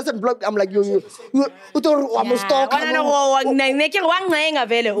now this person blocked. I'm like, you I'm a stalker.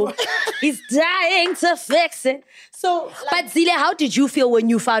 He's dying to fix it. So, But Zile, how did you feel when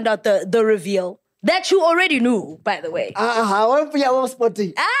you found out the reveal? That you already knew, by the way. How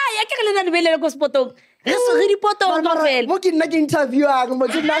spotty?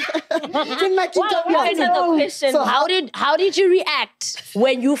 So how did you react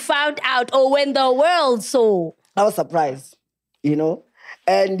when you found out or when the world saw? I was surprised, you know?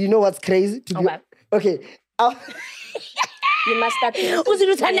 And you know what's crazy? Okay. You must start. I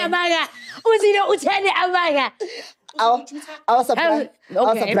was surprised. I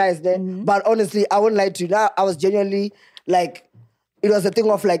was surprised then. But honestly, I won't lie to you. Now, I was genuinely like, it was a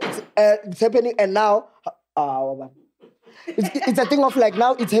thing of like, it's happening and now, it's a thing of like,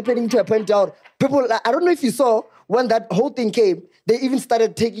 now it's happening to a point out. People, like, I don't know if you saw, when that whole thing came, they even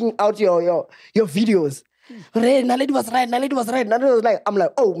started taking out your videos. Naledi was right. Naledi was like, I'm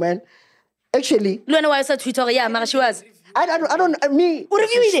like, oh man. Actually, You know why I said Twitter? Yeah, Mara, she was. I don't, me. What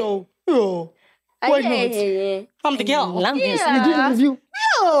have you eaten? I'm the girl. You did a review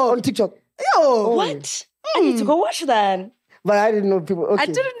on TikTok. What? I need to go watch that. But I didn't know people. Okay. I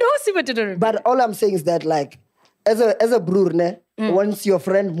didn't know Siva did a review. But all I'm saying is that, like, as a brewer, ne, once your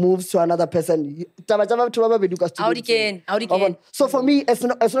friend moves to another person, so for me, as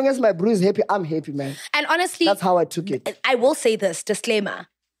long as my brew is happy, I'm happy, man. And honestly, That's how I took it. I will say this, disclaimer.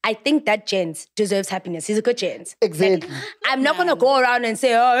 I think that gent deserves happiness. He's a good gent. Exactly. Like, I'm not going to go around and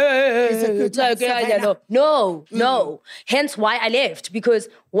say, no. Hence why I left. Because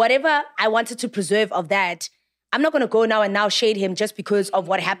whatever I wanted to preserve of that, I'm not going to go now shade him just because of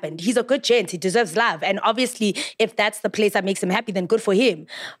what happened. He's a good gent. He deserves love. And obviously, if that's the place that makes him happy, then good for him.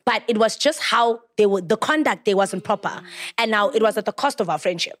 But it was just how the conduct there wasn't proper. And now it was at the cost of our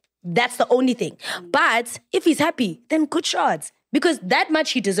friendship. That's the only thing. But if he's happy, then good shots. Because that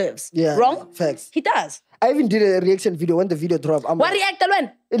much he deserves. Yeah. Wrong? Facts. He does. I even did a reaction video when the video dropped. What reacted when?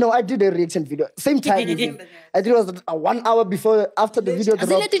 I did a reaction video. Same time. I think it was 1 hour after the video dropped.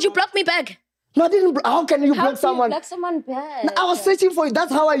 Zile, did you block me back? No, I didn't. How can you How block do someone? you block someone bad? I was searching for it.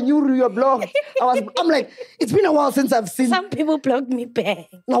 That's how I knew you were blocked. I'm like, it's been a while since I've seen. Some people blocked me back.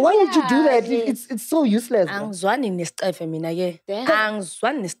 Now, why would you do that? It's so useless. bro. Angizwani nesicefe mina ke.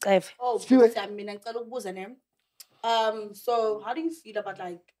 Angizwani nesicefe. Oh, Spiwe. Busi, I mean, ngicela ukubuza ne. So how do you feel about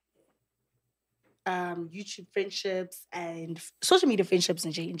like YouTube friendships and social media friendships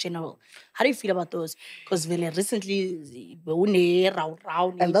in general? How do you feel about those? Because very recently,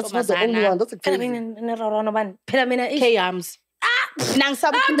 And that's not the only one. That's a Phela crazy. mina nirarano bani. Phela mina K-Yarms. Nang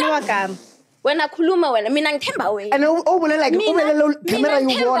sabi magam. Wena khuluma wena, mina ngithemba wena. And like, camera you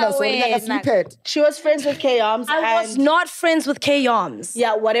Mina want, so themba like a wena. snippet. She was friends with K-Yarms. I was not friends with K-Yarms.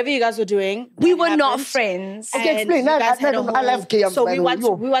 Yeah, whatever you guys were doing. We that were not happened. friends. Okay, And explain. you Now, guys had a I love K-Yarms, So by we the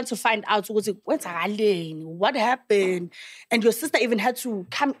way. want to find out what's what happened, and your sister even had to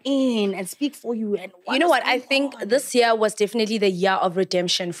come in and speak for you. And You know what? I think this year was definitely the year of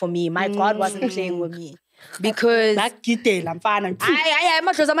redemption for me. My God wasn't playing with me. Because I'm fine.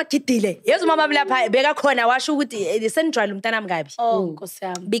 amadlozi amakhidile yezo mama lapha beka khona washo ukuthi senjwayele umntana ngabi. Oh, Nkosi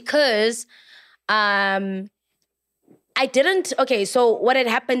yami. Because I didn't. Okay, so what had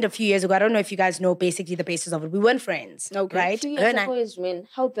happened a few years ago, I don't know if you guys know basically the basis of it. We weren't friends, Okay. right? 2 Her years and I- ago is when?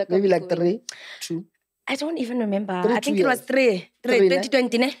 How back Maybe are we like going? 2. I don't even remember. 3, I think 2 it was years. 3,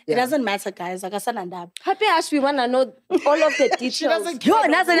 2020, ne? It doesn't matter, guys. Like I said, and Happy as we wanna know all of the details. Yo,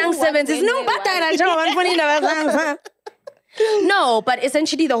 nazo nang 70s. No, No, but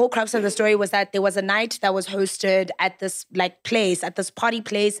essentially the whole crux of the story was that there was a night that was hosted at this place, at this party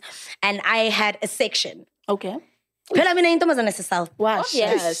place, and I had a section. Okay. Phela mina intombazana sesouth. Wow.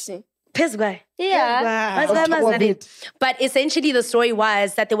 Yes. Phezu kwayo. Yeah. On top of it. But essentially the story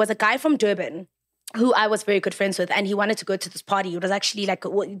was that there was a guy from Durban who I was very good friends with, and he wanted to go to this party. It was actually like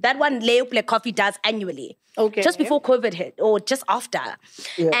that one Layup Like Coffee does annually. Okay. Just before COVID hit, or just after.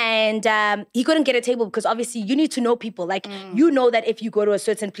 Yeah. And he couldn't get a table because obviously you need to know people. Like, you know that if you go to a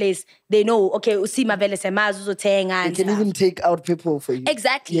certain place, they know, okay, usima vele semazi uzothenga You and can stuff. even take out people for you.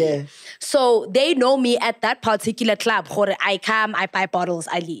 Exactly. Yeah. So they know me at that particular club. I come, I buy bottles,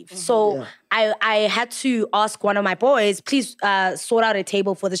 I leave. So Yeah. I had to ask one of my boys, please sort out a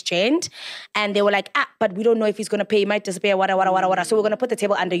table for this gent. And they were like, but we don't know if he's going to pay. He might disappear, wada. So we're going to put the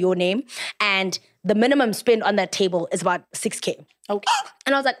table under your name. And the minimum spend on that table is about 6K. Okay.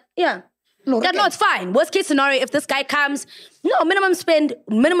 And I was like, yeah, it's fine. Worst case scenario, if this guy comes, no, minimum spend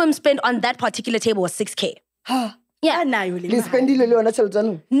on that particular table was 6K. Yeah. Please spend it on a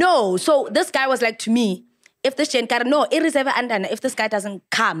children. No, so this guy was like to me, if this gen no, if this guy doesn't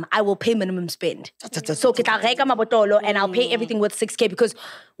come, I will pay minimum spend. So kita reka mabotolo and I'll pay everything with 6K because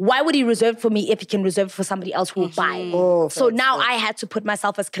why would he reserve for me if he can reserve for somebody else who will buy? Oh, So now I had to put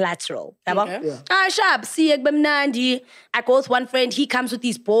myself as collateral. Okay. Sharp, see, I go with one friend, he comes with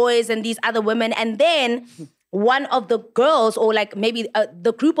these boys and these other women, and then one of the girls, or like maybe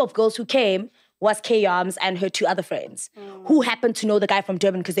the group of girls who came, was K-Yarms and her 2 other friends who happened to know the guy from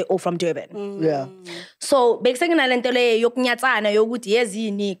Durban because they're all from Durban. Yeah. So bekusengena lento le yokunyatsana yokuthi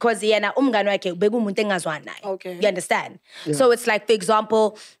yezini cause yena umngani wakhe bekumuntu engazwani naye. Okay. You understand? So it's like, for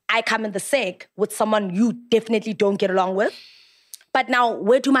example, I come in the sec with someone you definitely don't get along with. But now,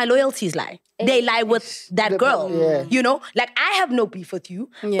 where do my loyalties lie? They lie with that girl. Yeah. You know? Like, I have no beef with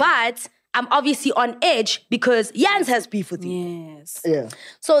you, but I'm obviously on edge because Jans has beef with you. Yes. Yeah.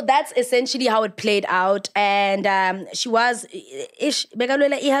 So that's essentially how it played out. And she was like,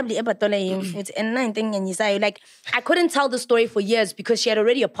 I couldn't tell the story for years because she had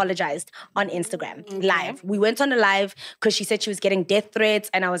already apologized on Instagram live. We went on a live because she said she was getting death threats.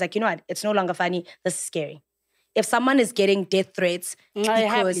 And I was like, you know what? It's no longer funny. This is scary. If someone is getting death threats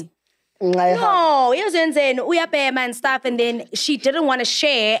because... No, he was saying uyapema and stuff, and then she didn't want to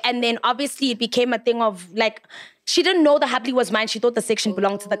share, and then obviously it became a thing of like she didn't know the Habli was mine. She thought the section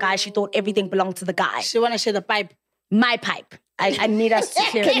belonged to the guy. She thought everything belonged to the guy. She want to share the pipe. My pipe. I need us to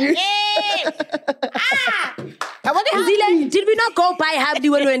clear it. Did we not go buy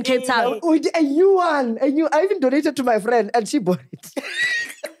Habli when we were in Cape Town? And you won. I even donated to my friend and she bought it.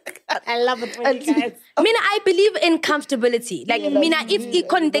 I love it when you guys. Mina, I believe in comfortability. Like, mina, if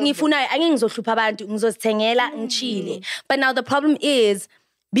ikhona ngifuna angeke ngizohlupha abantu, ngizozithengela ngchile. But now the problem is,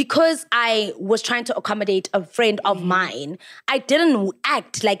 because I was trying to accommodate a friend of mine, I didn't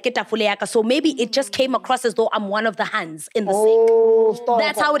act like ketafule yaka. So maybe it just came across as though I'm one of the hands in the sink.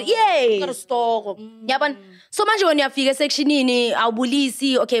 That's how it is. Yabon. So much when you figure section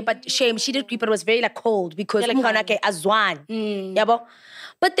awulisi, okay, but shame, she did creep, but it was very like cold because azwan. Yabo.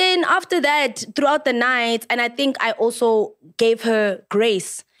 But then after that, throughout the night, and I think I also gave her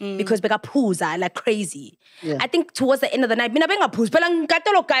grace because bekaphuza like crazy. I think towards the end of the night, mina bengaphuzi phela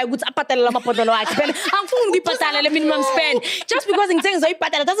ngikatelo guy ukuthi aphatale lamabhodlelo akhe phela angifuni ngibhatale le minimum spend just because ngithe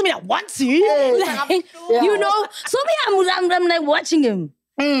ngizoyibhatala doesn't mean I want to. Like, you know, so me I'm like watching him.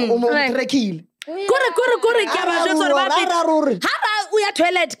 Trekile. Kore ke ba jwetsa hore ba phetha. Ha ba o ya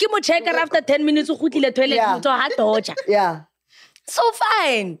toilet ke mo checker after 10 minutes o khutlile toilet motho ha doja. Yeah. So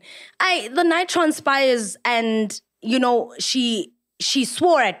fine. The night transpires and you know she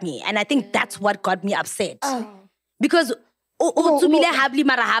swore at me and I think that's what got me upset. Because o tsumile habli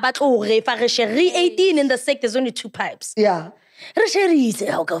mara ha ba tlo re fa re share 18 in the sec there's only 2 pipes. Yeah. Re share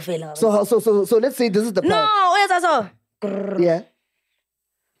how ka fela. So let's say this is the pipe. No, yes so. Yeah.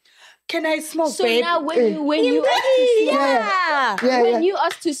 Can I smoke, So babe? now when you when you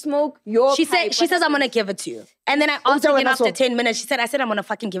asked to smoke your She pipe, says I'm gonna give it to you. And then I asked again after 10 minutes. I said I'm gonna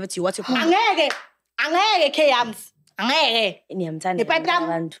fucking give it to you. What's your pipe? Angeke ke Yarms. Angeke. Ngiyamthanda Ipipe lami.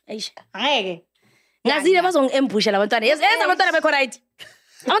 abantu. Eish. Angeke. Ngazile bazongiembusha labantwana. Yes, abantwana bekho right.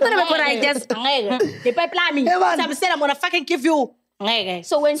 Abantwana bekho right. Yes. Angeke. The pipe lami. I said I'm gonna fucking give you. Angeke.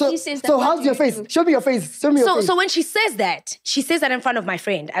 so when she says that, So what how's do your you face? do? Show me your face. Show me your face. So when she says that in front of my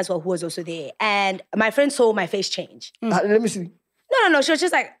friend as well, who was also there, and my friend saw my face change. Let me see. No. She was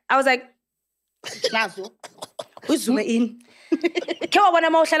just like, I was like, Nazo. Uzoom in. ke wa bona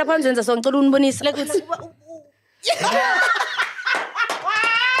ma o hlala phansi wenza so ngicela unibonise like ukuthi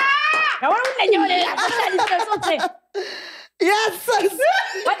yabona unenyole la Yes.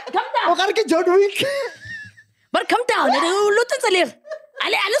 But come O down. ka re ke John Wick. But come down. Lutse le.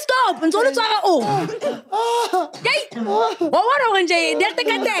 Ale stop. Ntso tsaka o. Yay. Wa bona hore nje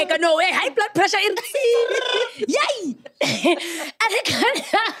delta no way high blood pressure in. Yay. And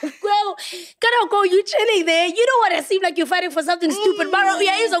can go you chilling there. You don't want to seem like you're fighting for something stupid. Mara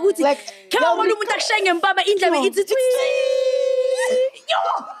uyayizwa ukuthi Like, ke wa bona umuntu akushenge mpama indlebe ithi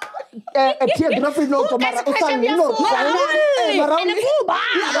A teardrop in no tomorrow.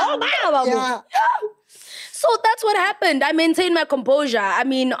 Yeah. So that's what happened. I maintained my composure. I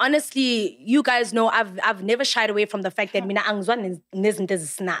mean, honestly, you guys know I've never shied away from the fact that mina angizwa nezinto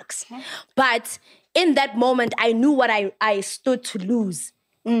snacks. But in that moment, I knew what I stood to lose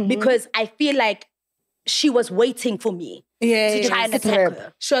because I feel like she was waiting for me to try and attack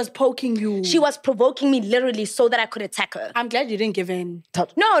her. She was poking you. She was provoking me literally so that I could attack her. I'm glad you didn't give in.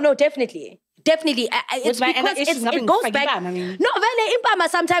 No, definitely. Definitely. It's my because issues, it goes back. I mean. No, vele impama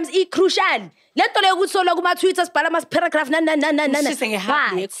sometimes it's crucial. Let le ukutsola kuma Twitter sibhala mas paragraph na. She's saying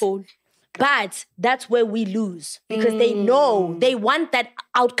happy, cool. But that's where we lose because they know they want that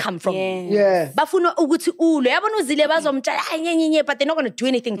outcome from me. Yeah. Bafuna ukuthi ulo yabona uzile bazomtshela but they're not going to do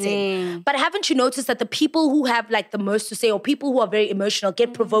anything to him. But haven't you noticed that the people who have like the most to say or people who are very emotional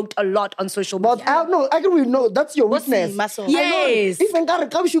get provoked a lot on social media? But I know, I agree with no, that's your weakness. Muscle. Yes. If nkare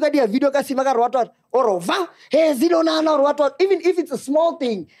ka sugar dia video ka sima ka what or va hey zilo na or what even if it's a small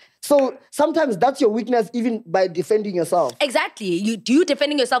thing. So sometimes that's your weakness even by defending yourself. Exactly. You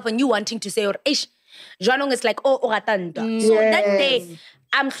defending yourself and you wanting to say or ish. Jwanong is like oh ratanta. So that day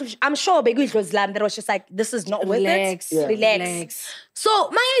I'm sure Begu was lamb that was just like this is not worth it. Yeah. Relax. So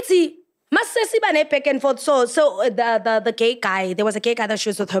my Masesi back and forth. So the gay guy, there was a gay guy that she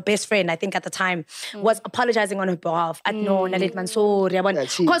was with her best friend, I think at the time, was apologizing on her behalf. At no, Naledi Mansour,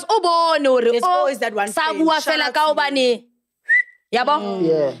 because There's always that one friend. Shout out to you.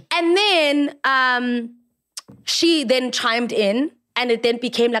 Yeah. And then she then chimed in and it then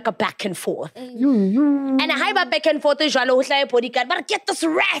became like a back and forth. And I have a back and forth bodyguard, but get this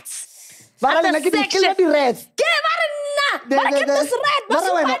rat. But At the section. get the rats. Get this rat. Get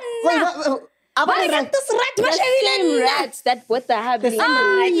this rat. Rats that both are having.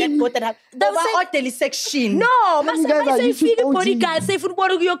 That section. No, You guys are say YouTube feel OG. bodyguard, say football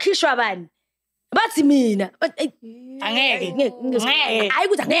yokhishwa bani. Bathi mina. But Angeke. I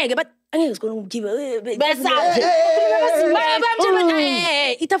would angeke, but angeke sikona ukugive.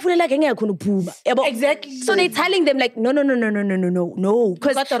 Itafulela ke ngeke khona ukuphuma. Yabo. Exactly. So they're telling them like no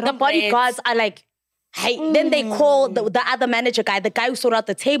because got the the wrong bodyguards are like hey, then they call the other manager guy, the guy who sorted out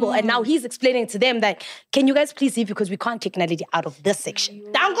the table, and now he's explaining to them that, can you guys please leave because we can't kick Naledi out of this section.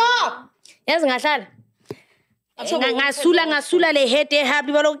 Danko! Yes, ngahlala. Ngasula le head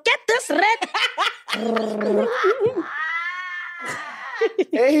happy get this red.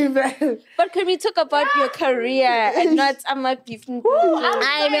 Hey man. But can we talk about your career and not beef? So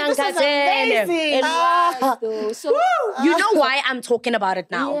You know why I'm talking about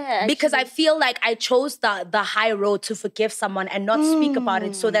it now? Yeah, because I feel like I chose the high road to forgive someone and not speak about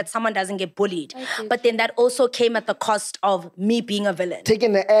it so that someone doesn't get bullied. But then that also came at the cost of me being a villain.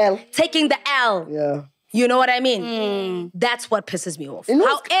 Taking the L. Taking the L. Yeah. You know what I mean? That's what pisses me off.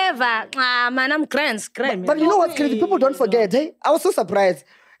 However, man, I'm grand. But you know what's crazy? People don't forget, hey? I was so surprised.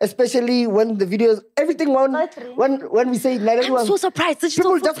 Especially when the videos, everything when we say Naledi I'm so surprised.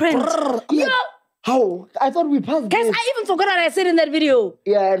 people just Yeah. How? I thought we passed Guys, this. I even forgot what I said in that video.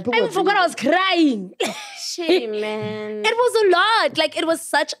 Yeah, and people I even forgot I was crying. Shame, man. It was a lot. Like it was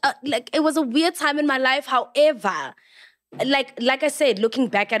such a it was a weird time in my life. However, like I said, looking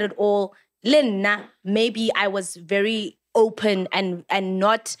back at it all, Lena, maybe I was very open and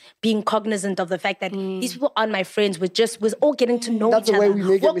not being cognizant of the fact that these people aren't my friends. Was all getting to know That's each the way other. we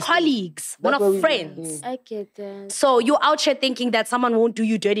make a We're mistake. colleagues. We're That's where not we- friends. I get that. So you're out here thinking that someone won't do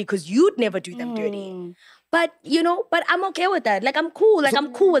you dirty because you'd never do them dirty. But but I'm okay with that. Like I'm cool. Like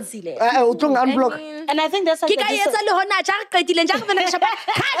I'm cool with Zile. Unblock. And I think that's like Cut!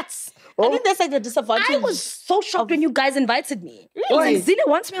 I think that's like the disadvantage. I was so shocked when you guys invited me. I was like, Zile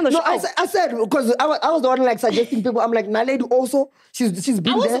wants me on the No, show. I said because I was the one like suggesting people. I'm like Naledi also. She's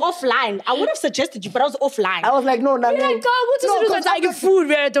been I was there. offline. I would have suggested you, but I was offline. I was like no Naledi. Like, God, what No, is 'cause it? Like food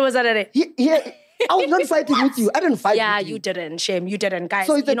where it was already. I was not fighting with you. I didn't fight Yeah, with you. you didn't. Shame, you didn't, guys.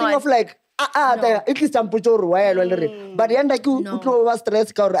 So it's a you know thing what? of like, at least I'm putting but the end like you was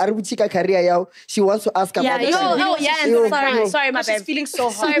stressed or career yao. She wants to ask about Yeah, sorry, my She's babe. feeling so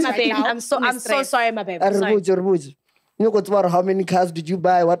hot Sorry, my right babe. now. I'm so sorry, my babe. Sorry. Rubuj. You know what? How many cars did you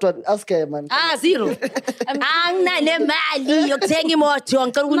buy? What? Ask her, man. Zero. Anginanemali yokuthenga imoto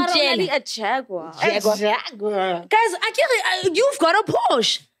ngicela Mara, ungitshele. only a Jaguar. Jaguar. Guys, you've got a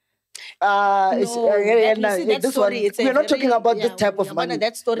Porsche. This one, we're not talking about this type of money.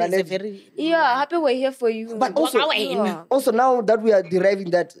 That story is a very... Yeah, happy we're here for you. But also now that we are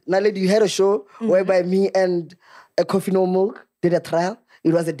deriving that, Naledi, you had a show whereby me and a Coffee No Milk did a trial.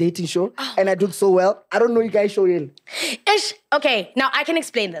 It was a dating show, and I did so well. I don't know you guys show it. Okay, now I can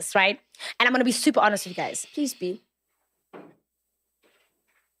explain this, right? And I'm going to be super honest with you guys. Please be.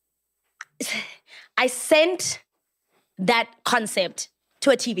 I sent that concept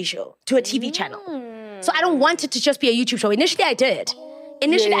to a TV show, to a TV channel. So I don't want it to just be a YouTube show. Initially, I did.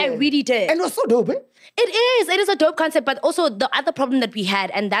 I really did. And it was so dope, eh? It is a dope concept, but also the other problem that we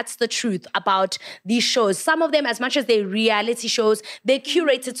had, and that's the truth about these shows. Some of them, as much as they're reality shows, they're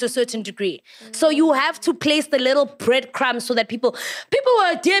curated to a certain degree. So you have to place the little breadcrumbs so that people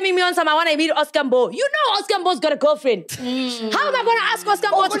were DMing me on some, I want to meet Oscar Mbo. You know Oscar Mbo's got a girlfriend. How am I going to ask Oscar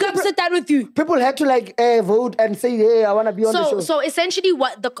Mbo to come sit down with you? People had to vote and say, hey, I want to be on the show. So essentially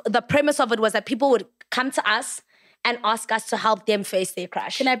what the premise of it was that people would come to us and ask us to help them face their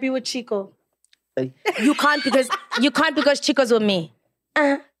crush. Can I be with Chico? You can't because Chico's with me.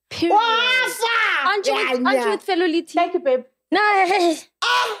 Period. Aren't you with fellow Liti? Thank you, babe. No.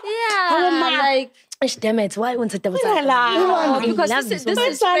 Yeah. Like, Damn it! Why won't it? because this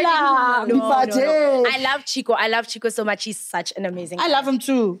is spreading. I love Chico. I love Chico so much. He's such an amazing guy. I love him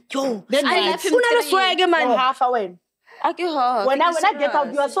too. Yo, Then I love him too. swag, man. Half away. Okay, When I get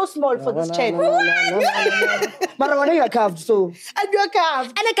out, you are so small for this chain. But when you are carved, so. And you're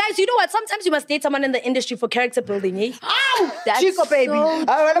carved. And guys, you know what? Sometimes you must date someone in the industry for character building, eh? That's Chico, baby. so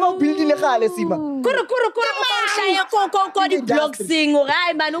I want to build in the khale sima. Blog sing,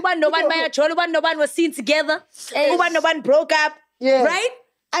 right, man? Uban was seen together. Uban broke up. Yeah. Right?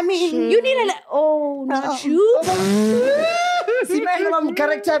 I mean, You need not you. Sima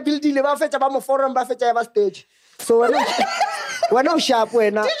character building le ba fetsa ba mo forum ba fetsa ba stage. So when I'm sharp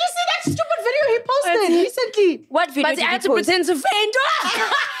when did you see that stupid video he posted recently? What video But did I you had to post? pretend to faint.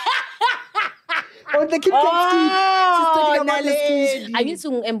 on the Kit Kat street. She's talking about the street. I need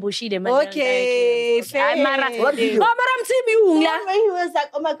to ambush them. Okay, fair. What video? When he was like,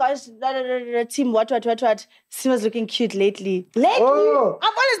 oh my gosh, the team, what. She was looking cute lately. Oh.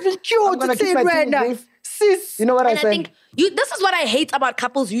 I've always been I'm cute. gonna It's keep my right team now. brief. Sis. You know what I And I said? think this is what I hate about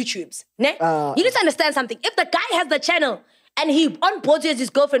couples' YouTubes. Ne? You need to understand something. If the guy has the channel and he onboards you as his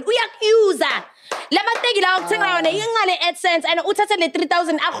girlfriend, user. Let me take it out. AdSense and uthatha le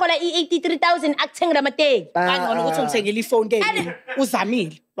 3,000 akhola 83,000 akuthenga mateki. Kangcono ukuthi ungithengele ifone ke yini.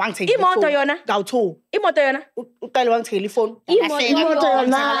 Uzamile wangithengela Imoto yona? Gawu2. Imoto yona? Uqale wangithengela ifone. Imoto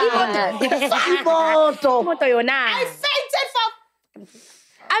yona. I fainted for...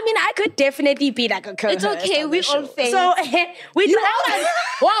 I mean, I could definitely be like a co-host. It's okay, we all faint. So, we do...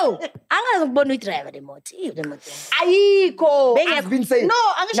 Whoa! I'm going to drive the motor. Ayikho. I've been saying. No,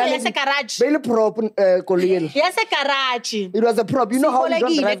 angisho yase garage. Bail prop kolien. Yase garage. It was a prop. You know how you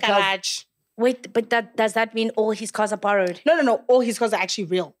don't Sibolekile drive cars. garage. Wait, but does that mean all his cars are borrowed? No. All his cars are actually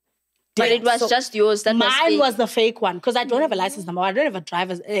real. But it was just yours. That Mine fake. was the fake one because I don't have a license number. I don't have a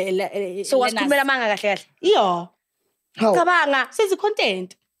driver's. So was learners. kumela manga kahle kahle? Yeah. How? Cabanga. Says the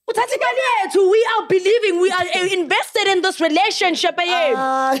content. We are believing, we are invested in this relationship.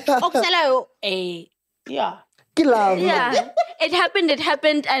 Yeah. Love. Yeah. It happened,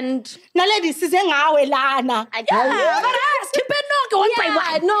 and Naledi, size ngawe lana. One by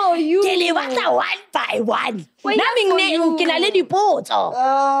one. No, you. One by one. Wait, Naledi poto.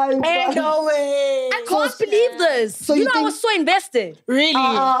 No way. I can't believe this. So you you know, I think- was so invested. Really?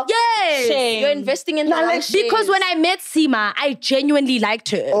 Yes. You're investing in the Because when I met Sima, I genuinely liked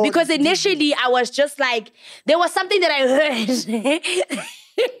her. Because initially I was just like, there was something that I heard.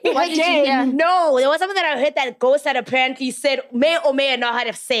 What did you hear? No, there was something that I heard that Ghost had apparently said, may or may not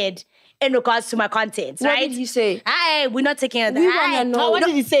have said in regards to my content, What right? did you say? We're not taking it. We wanna know. What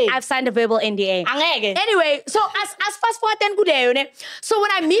did he say? I've signed a verbal NDA. Angeke. Anyway, so as fast forward then good. So when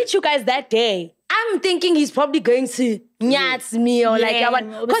I meet you guys that day, I'm thinking he's probably going to nyats me or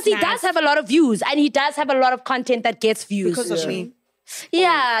because he does have a lot of views and he does have a lot of content that gets views. Because of me.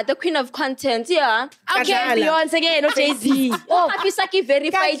 Yeah, the queen of content. Yeah. Okay, Kadala. Beyonce again, not Jay-Z. Oh, Hapisaki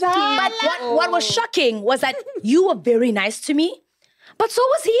verified. But what was shocking was that you were very nice to me, but so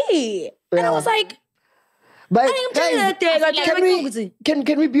was he. And I was like, But I'm telling you that day,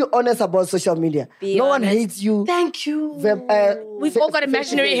 can we be honest about social media? No one hates you. Thank you. we've all got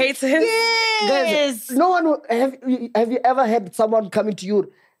imaginary haters. Guys, no one will, have you ever had someone coming to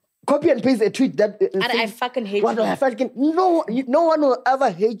you, copy and paste a tweet that And I fucking hate what you. no one will ever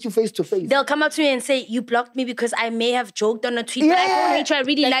hate you face to face. They'll come up to me and say, you blocked me because I may have joked on a tweet, but I Yeah. don't hate you, I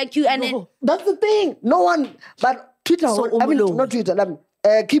really like you. And then, That's the thing. No one, but Twitter, So I mean, umlo. not Twitter,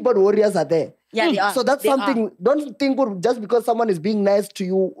 keyboard warriors are there. Yeah, they are. So that's They something, don't think just because someone is being nice to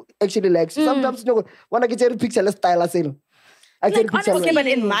you, actually likes you. Sometimes, you know, when I get a picture, let's style us in. I get a picture. Okay, but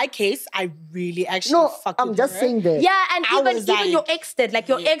in my case, I really actually No, fucked I'm with just her. saying that. yeah, and I even was like- your ex did. Like,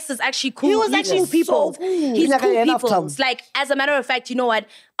 your ex is actually cool. He was He's actually cool people. so cool. He's Like, cool enough people. time. Like, as a matter of fact, you know what?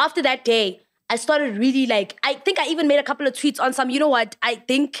 After that day, I started really like, I think I even made a couple of tweets on some, you know what? I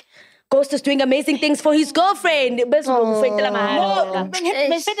think Ghost is doing amazing things for his girlfriend. But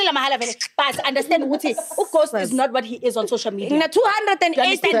understand, Uti, Ghost is not what he is on social media.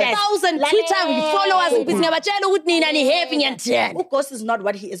 208,000 Twitter followers. Ghost is not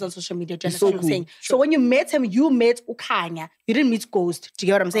what he is on social media. Do you understand what I'm saying? So when you met him, you met Ukanya. You didn't meet Ghost. Do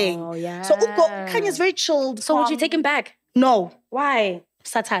you get what I'm saying? Oh, yeah. So Ukanya is very chilled. So would you take him back? No. Why?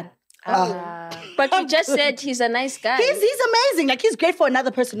 Satan. But you just said he's a nice guy. He's amazing. Like, he's great for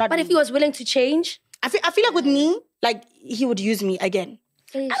another person, not But me. if he was willing to change, I feel like with me, like, he would use me again.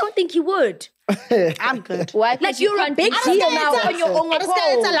 I don't think he would. I'm good. Why? Like, you're a big I deal now on your own.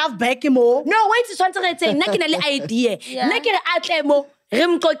 I love back him more. No, wait to something say. Nna ke na le idea. Nna ke re atle mo re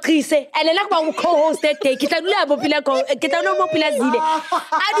mqoqise. Ene la ba co-host that day. Ke tla dula bo pila zile.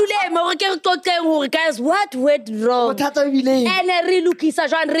 A dule mo re ke re qoqeng hore guys what went wrong. Bothata e bile eng? Ene re lokisa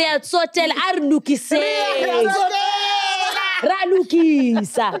jwang re a tsotela a re lokise. Ra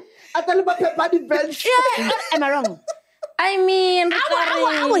lokisa. Atale ba peppa di bench. Am I wrong? I mean,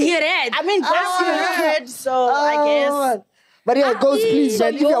 I will hear it. I mean, Ghost you heard, so I guess. But yeah, Ghost, please, so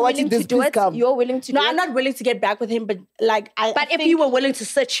man, if you're you're watching willing to this, do please it. come. You're willing to do No, it. I'm not willing to get back with him, but like, But if you were willing to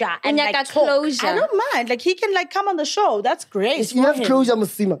sit here and like Nyaka talk, closure. I don't mind. Like, he can like come on the show. That's great. If you for have him. closure,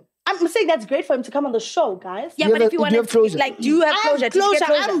 Musima. I'm saying that's great for him to come on the show, guys. yeah, You but have if you a- want do you have closure? like, do you have I closure? have Did you get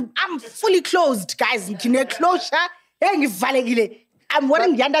closure. closure? I'm fully closed, guys. You need closure. I'm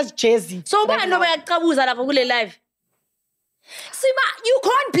wearing Yanda's jersey. So why no kabuza lapha kule live? Sima, you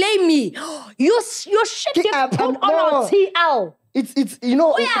can't blame me. Your shit gets I'm- put on no. our TL. It's you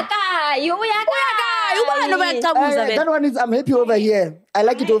know. Uyaka, you That one is I'm happy over here. I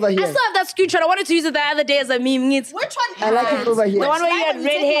like it over I here. still have that screenshot. I wanted to use it the other day as a meme. Which one? I like it over here. The one where you had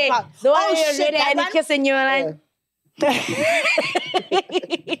red hair. The one where you had red hair and he that kissing you and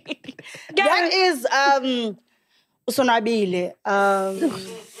that is Usonabile.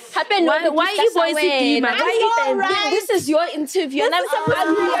 Why you boys in Why you This is your interview. And I'm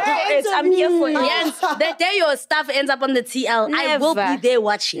here for it. Yes, the day your stuff ends up on the TL, I will be Never. there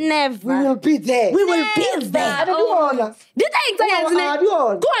watching. We Never. will be there. We will be there. Did I explain?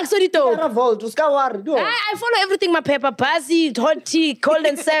 Go on, sorry, though. I follow everything, my paper, Bazi, hot tea, cold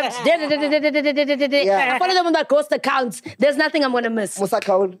and served. I follow them on the ghost accounts. There's nothing I'm gonna miss.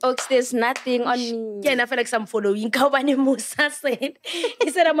 Oaks, there's nothing on me. Yeah, and I feel like some following. Kaubani Musa said, he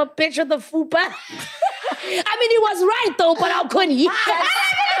said, I'm a picture of the fupa. I mean, he was right though, but how could he? No,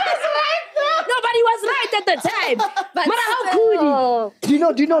 but he was right at the time. But how could Do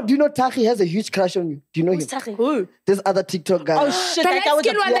you know Taki has a huge crush on you? Do you know him? he? Who? This other TikTok guy. Oh shit! The Like that was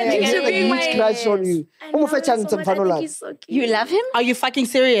light-skinned one that he picture has a being my huge crush on you. I think he's so cute. You love him? Are you fucking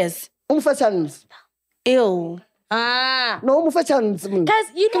serious? Oh. Ew. No, mufa chance.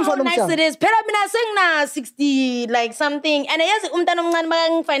 Guys, you know how nice it is. Phela mina sengina 60 like something, and yazi umntana omncane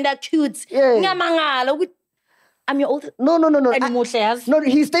makangifind cute. Ngiyamangala ukuthi I'm your old. No. And No,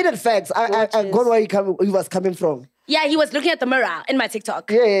 he stated facts. I got where he was coming from. Yeah, he was looking at the mirror in my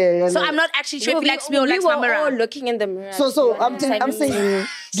TikTok. Yeah. So I'm not actually sure if he likes me or likes my mirror. We were all looking in the mirror. So I'm saying,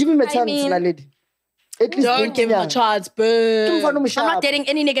 give him a chance, Naledi. At least don't give him a chance, boo. I'm not dating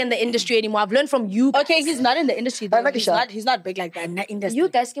any nigga in the industry anymore. I've learned from you. Okay, he's not in the industry though. He's not big like that in the industry. You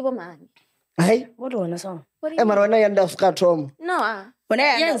guys give a man. Hey? What do you want? What do you mean? Marwana yanda uskatom. No.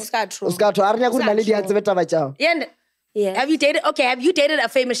 Uskato arnya ku Naledi hatsebeta bachao. Yeah. Have you dated a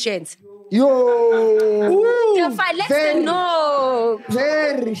famous gent? Yo.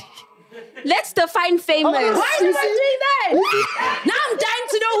 Let's define famous. Why are you doing that? Now I'm dying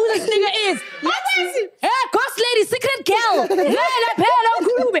to know who this nigga is. Hey, ghost lady, secret girl.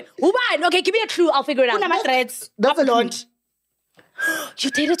 Okay, give me a clue. I'll figure it out. That's a launch. You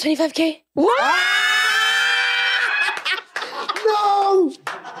dated 25K? What? No.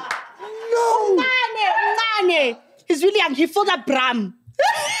 Ngane. He's really young. He filled up Bram.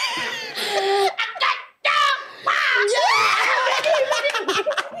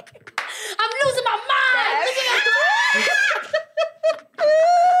 I'm losing my mind.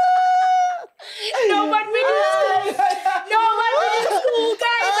 No one really school,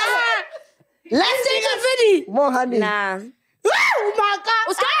 guys. Let's take a video. More honey. Nah.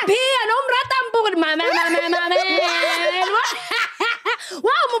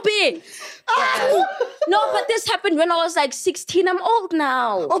 No, but this happened when I was like 16. I'm old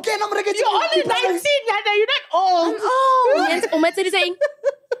now. Okay, I'm gonna get you. You're only 19, Nana. You're not old. I'm old. What's he saying?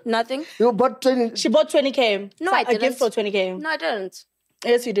 Nothing. You bought 20. She bought 20K. No, I didn't. A gift for 20K. No, I didn't.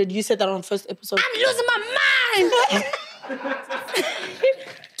 Yes, you did. You said that on the first episode. I'm losing my mind.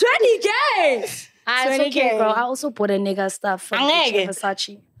 20K. It's okay, bro. I also bought a nigga stuff from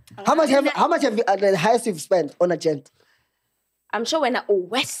Versace. How much have you, the highest you've spent on a gent? I'm sure when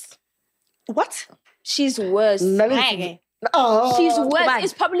West. What? She's worse. Oh. She's worse.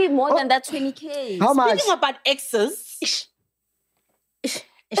 It's probably more than that 20K. How much? Speaking about exes.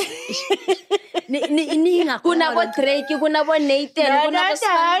 Kunabo Drake, kunabo Nathan,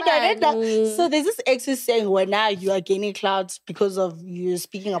 So there's this ex is saying, well, now you are gaining clout because of you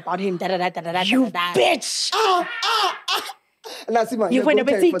speaking about him. You bitch! Nasima, you go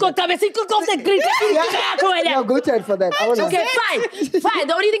ahead for that. Okay, fine.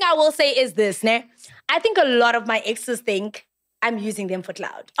 The only thing I will say is this, ne? I think a lot of my exes think I'm using them for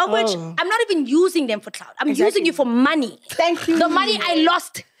clout. Of which I'm not even using them for clout. I'm using you for money. Thank you. The money I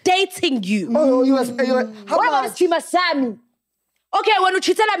lost dating you. Oh, you how much? Okay, when you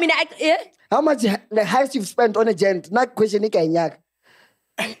cheated, I mean, how much the highest you've spent on a gent? Not question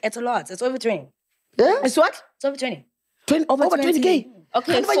it's a lot. It's over 20. Yeah? It's what? It's over 20. Over 20K?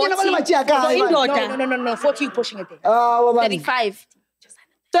 Okay, 40. No. 40, you pushing it there. 35.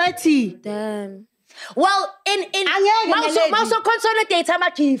 30. Damn. Well, in also consolidate my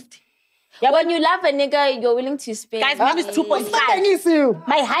gift. Yeah, when you love a nigga, you're willing to spend. Guys, mine is 2.5.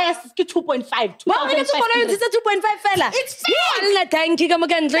 My highest is 2.5. 2.5 fella. It's fake. Thank you. The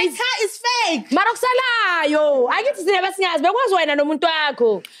car is fake. Maroksalayo. I get to say that's because when no muntu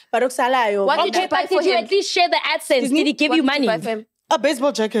wakho. Maroksalayo. What did you buy for did you him? at least share the AdSense? Did he give you money? A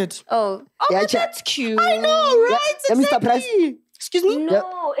baseball jacket. Oh, Yeah, that's cute. I know, right? Yeah, Mr. Price. Excuse me?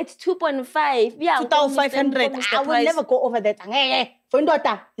 No, it's 2.5. Yeah, 2,500. I will never go over that.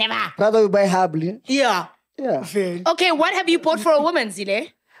 Never. Rather we buy Habli. Yeah. Yeah. Okay, what have you bought for a woman, Zile?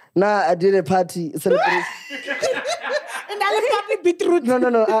 Nah, I did a party celebration. And I left beetroot.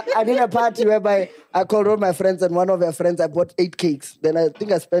 No. I did a party whereby I called all my friends and one of their friends, I bought 8 cakes. Then I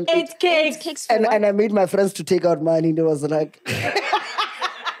think I spent 8 cakes. For and I made my friends to take out money. It was like...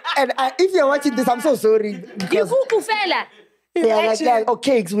 and if you're watching this, I'm so sorry. Because yeah, like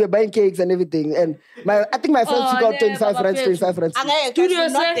cakes. We were buying cakes and everything. And I think my friends took out 25 friends. Studio,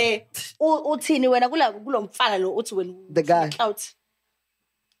 not there. The guy.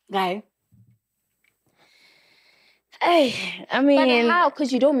 Guy. Hey, I mean... But how?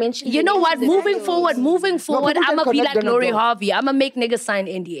 Because you don't mention... You know what? Moving forward, I'm going to be like connect Lori them. Harvey. I'm going to make niggas sign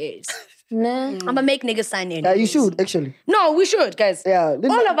NDAs. No. I'm going to make niggas sign NDAs. You should, actually. No, we should, guys. Yeah.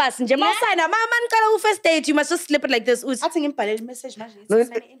 All of us. Sign a first date, you must just slip it like this. If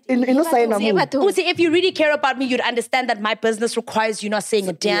you really care about me, you'd understand that my business requires you not saying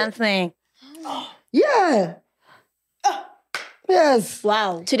a damn thing. Yeah. Yes.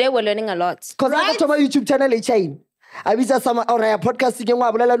 Wow. Today we're learning a lot. Because I got my YouTube channel in China. I was just some podcasting.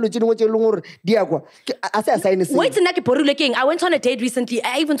 Wait, I went on a date recently.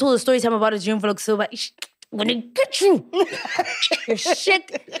 I even told the story time about a gym vlog. So, I'm gonna get you.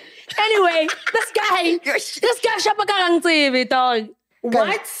 Shit. Anyway, this guy shapakang dog.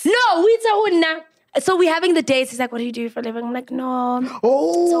 What? No, we tell so we're having the dates. He's like, what do you do for a living? I'm like, no.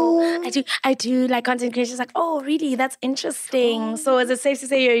 Oh. So I do like content creation. He's like, oh, really? That's interesting. So is it safe to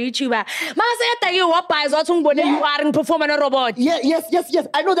say you're a YouTuber? You are performing a robot. Yeah, yes.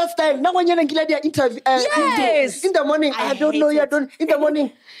 I know that style. Now when you're in the interview, Yes. in the morning, I don't know. You don't. In the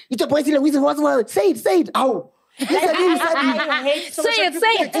morning, it's a boy. Say it. Ow. I hate so Say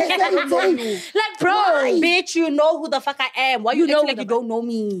it. Like, bro, bitch, you know who the fuck I am. Why you know like you don't know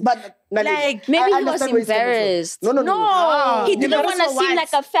me? But like, maybe he was embarrassed. No. He didn't want to So seem what?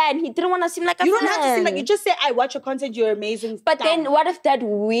 like a fan. You don't have to seem like you just say, I watch your content, you're amazing. But then what if that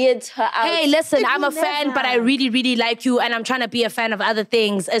weirds her out? hey, listen, I'm a will fan, never. but I really, really like you, and I'm trying to be a fan of other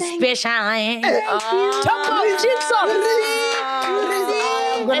things, especially.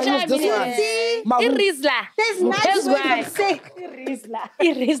 I'm gonna use this one. Irizla. There's That's nothing why. to say.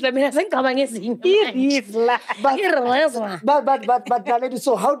 Irizla. Mina sengicabanga ezinye. Irizla. But Naledi,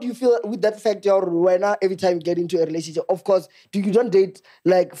 so how do you feel with that fact when every time you get into a relationship? Of course, you don't date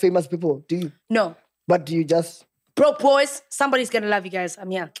like famous people, do you? No. But do you just Broke boys, somebody's gonna love you guys.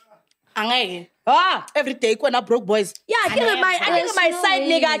 I'm here. Every day, when I broke boys. Yeah, I think my side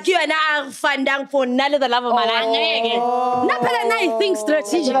nigga, you and I fandang for none of the love of my life. Napela na think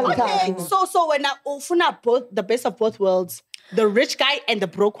strategic. Okay, so when I open up the best of both worlds, the rich guy and the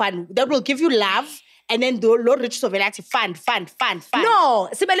broke one, that will give you love, and then the low rich so fun. No,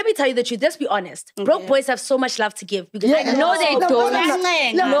 Siba, let me tell you the truth. Let's be honest. Broke boys have so much love to give because I know they don't.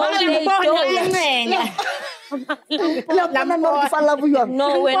 No,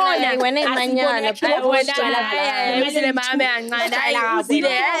 when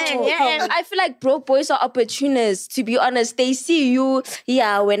I feel like broke boys are opportunists, to be honest. They see you,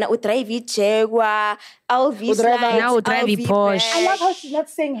 when I drive Jaguar, I'll be Porsche. I love how she's not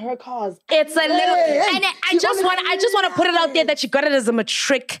saying her cars. It's a little, and I just want to put it out there that she got it as a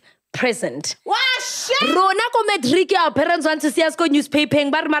matric present. Wow, shit! Rona ko matric, our parents want to see us go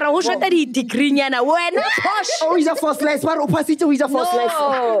newspapering, but mara who shot that he degree nyana. When Porsche. Oh, he's a first life. But opposite, he's a first life.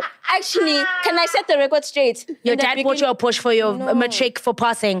 No, actually, can I set the record straight? Your dad bought you a Porsche for your matric for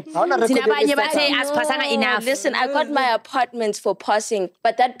passing. Listen, I got my apartment for passing,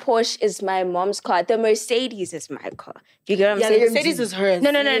 but that Porsche is my mom's car. The Mercedes is my car. You get what I'm Yeah, saying? the Mercedes is hers.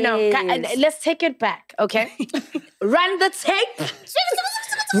 No. Yes. Let's take it back, okay? Run the tape.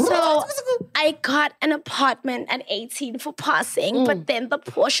 So I got an apartment at 18 for passing, but then the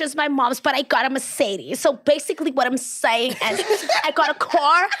Porsche is my mom's, but I got a Mercedes. So basically what I'm saying is I got a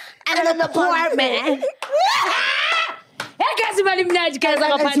car and an apartment.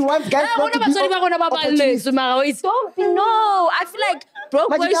 No, I feel like broke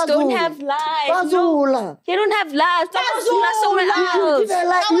boys don't have lives. No, they don't have lives. Somewhere else.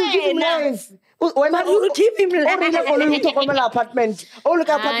 You give him life. You give him apartment.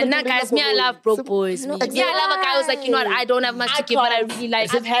 Nah, guys, me, I love broke boys. Me, I love a guy who's like, you know what, I don't have much to give, but I really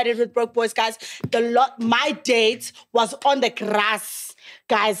like I've had it with broke boys, guys. My date was on the grass.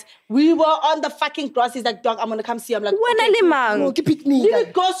 Guys, we were on the fucking grass. He's like, dog, I'm gonna come see you. I'm like, No, keep picnic. you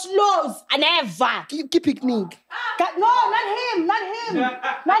would go slows. I never. Keep picnic. No,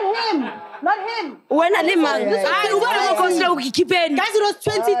 not him. When I live, Guys, it was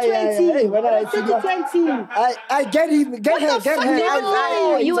 2020. 2020. I get him. Get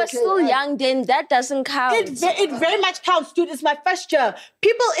her. you were still young then. That doesn't count. It very much counts, dude. It's my first year.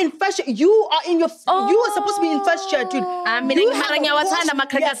 People in first year, you are in your. You are supposed to be in first year, dude. You have a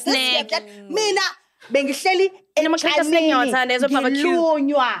Porsche, yes, that. Mina, bengihleli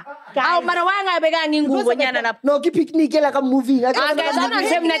ngilunywa. No, keep picnic like I'm moving. guys, I'm not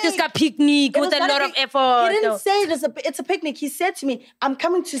saying that it's got picnic with a lot of effort. He didn't say it's a picnic. He said to me, I'm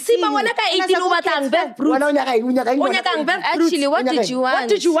coming to see you. And I was like, okay, Actually, what did you want? What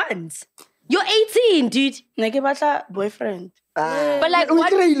did you want? You're 18, dude. boyfriend. But like,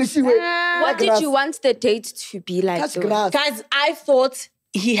 what did you want the date to be like? That's though? grass. Guys, I thought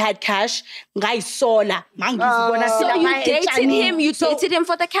he had cash. So you dated him? You dated him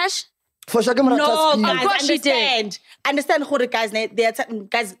for the cash? For sure, No, guys, guys, course she understand. Understand who the guys,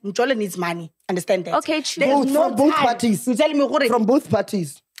 guys, Njola needs money. Understand that. Okay, true. There's no from both time parties. to tell me From both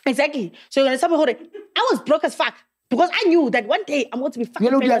parties. exactly. So you're gonna tell me I was broke as fuck. Because I knew that one day I'm going to be fucking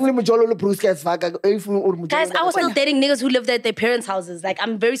famous. Guys, I was still dating niggas who lived at their parents' houses. Like,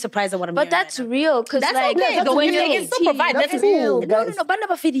 I'm very surprised at what I'm But doing that's real, because That's like okay. The way real. they can still provide. That's cool. real. No, bana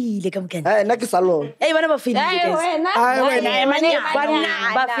ba fedile ka mokene. Hey, nna ke salon. Hey, bana ba fedile, guys.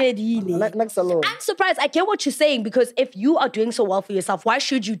 Nna ke salon. I'm surprised. I get what you're saying because if you are doing so well for yourself, why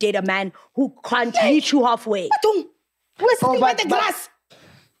should you date a man who can't meet you halfway? We're sitting by the glass.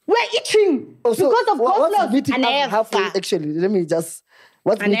 We're eating Oh, so because of what's coleslaw. meeting up halfway? Actually, let me just.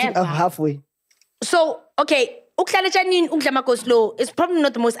 What's meeting up halfway? So, okay. Uklalajanin uklama coleslaw is probably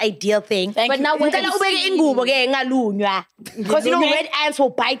not the most ideal thing. But now when Ukala ubeke ingubo ke ngalunywa. Because you know red ants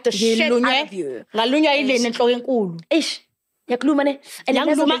will bite the shit out of you. Ngalunywa ileni enhloko enkulu. Ish. Yakuluma ne. And it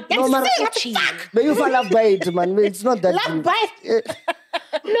doesn't make No, man. But you fall love bite, man. It's not that. Love deep. bite.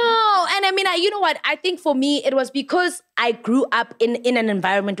 No, and I mean, you know what? I think for me, it was because I grew up in an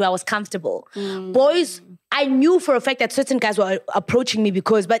environment where I was comfortable. Boys, I knew for a fact that certain guys were approaching me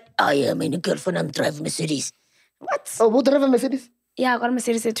because, but I am in a girlfriend, I'm driving Mercedes. What? Oh, who drive a Mercedes? Yeah, I got a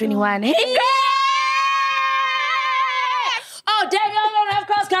Mercedes at 21. Hey, girl! Oh, damn, y'all don't have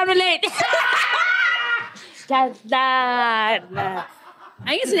cars, can't relate. Nah.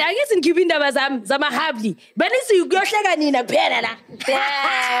 I guess in Cuban zama habli. But it's you go like nina pera la. I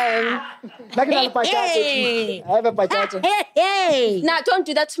have a pachacha. Hey. Nah, don't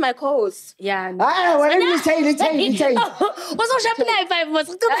do that to my co-host. Yeah. Ah, what did you say? What's so sharp like 5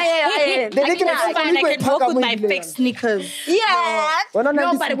 months? I can walk with my fake sneakers. Yeah.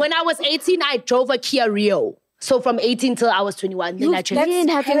 No, but when I was 18, I drove a Kia Rio. So from 18 till I was 21, then I changed. Didn't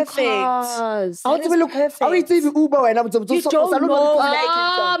have perfect. cars. How do we look? How is it Uber when I'm You don't know,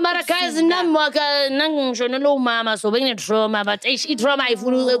 Oh, mara guys, namwaka nang shonelo mama so being a trauma, but it trauma if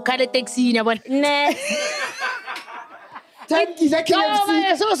you kind of taxi na one. Nah. So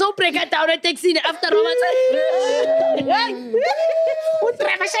break it down a taxi after Roma.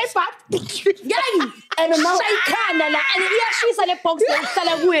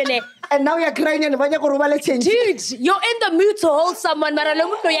 and now you're crying and when you're change. Dude, you're in the mood to hold someone, but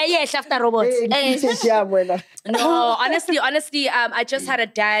after robots. No, honestly, I just had a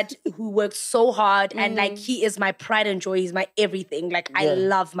dad who worked so hard and like he is my pride and joy. He's my everything. Like I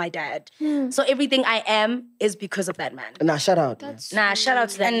love my dad. So everything I am is because of that man. Nah, shout out. Shout out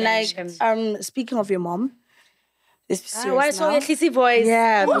to that And man. like, speaking of your mom, why so your hissy voice?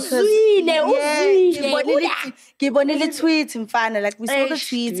 Yeah, because Gibonile tweet in final. Like we saw the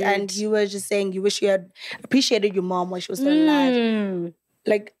tweets and you were just saying you wish you had appreciated your mom when she was still alive.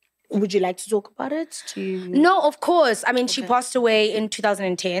 Like, would you like to talk about it? No, of course. I mean, she passed away in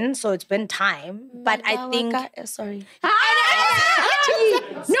 2010, so it's been time. But I think... Sorry.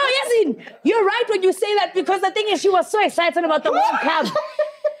 No, Yasin, you're right when you say that because the thing is she was so excited about the World Cup.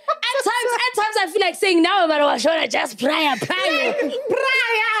 At times I feel like saying now, but I should just prior.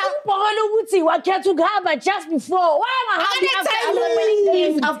 Just before.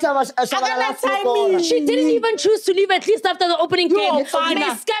 She didn't even choose to leave at least after the opening game. They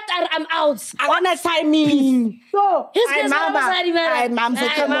scared I'm out. I want to timing. So,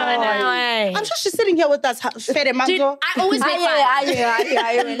 I'm sure she's sitting here with us. Dude, I always make fun.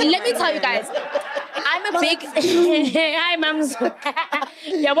 Let me tell you guys, I'm a big... Hi, moms.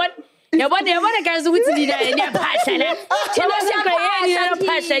 Yeah, what? Yeah, what guys with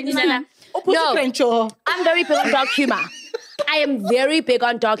No, I'm very big on dark humor. I am very big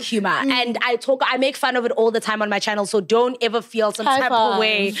on dark humor and I make fun of it all the time on my channel, so don't ever feel some type of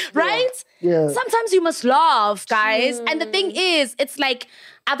way, right? Yeah. Sometimes you must laugh, guys. And the thing is, it's like,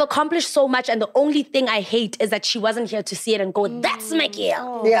 I've accomplished so much and the only thing I hate is that she wasn't here to see it and go, that's my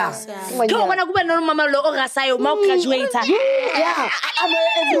girl. Yeah. Everyone,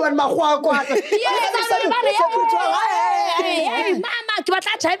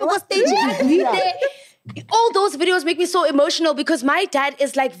 all those videos make me so emotional because my dad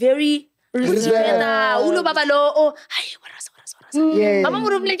is like very... Mama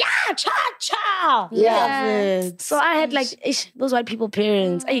would have been like, cha. Yeah. So I had like, those white people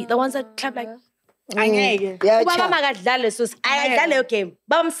parents, the ones that clap like, Yeah, okay.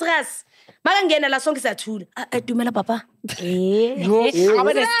 Baba msras. Magangena la song isathula. Dumela papa. And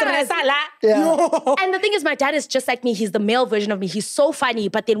the thing is, my dad is just like me. He's the male version of me. He's so funny,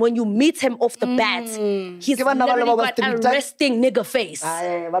 but then when you meet him off the bat, he's literally got a resting nigger face.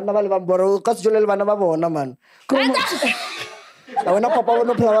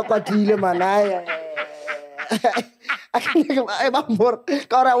 I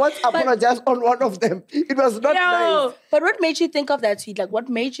once apologized on one of them. It was not nice. But what made you think of that tweet? Like, what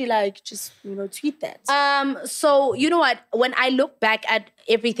made you just tweet that? So you know what? When I look back at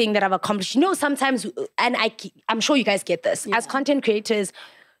everything that I've accomplished, sometimes, and I'm sure you guys get this, as content creators,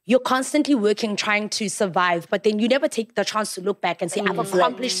 you're constantly working, trying to survive, but then you never take the chance to look back and say, I've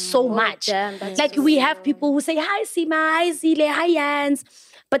accomplished so much. Damn, like we have people who say, hi Sima, hi Zile, hi Yans.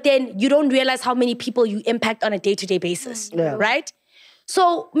 But then you don't realize how many people you impact on a day-to-day basis, right?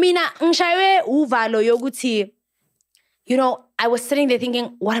 So, mina, ngishaywe uvalo yoguti, I was sitting there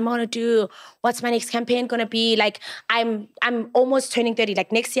thinking, what am I going to do? What's my next campaign going to be? Like, I'm almost turning 30.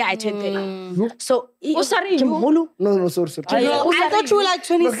 Like, next year I turn 30. So, sorry. No, sorry. I thought you were like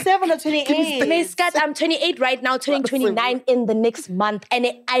 27 or 28. I'm 28 right now, turning 29 in the next month. And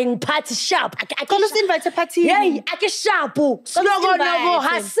I'm party sharp. I can invite a party. Yeah, I can sharp.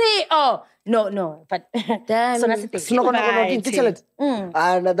 No, but damn. So that's the thing.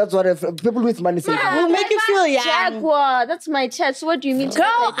 And that's what people with money say. We'll make you feel young. Jaguar, that's my chat. So what do you mean?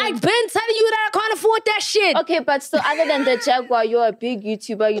 Girl, I've been telling you that I can't afford that shit. Okay, but still, other than the Jaguar, you're a big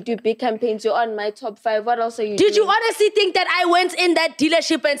YouTuber. You do big campaigns. You're on my top 5. What else are you doing? Did you honestly think that I went in that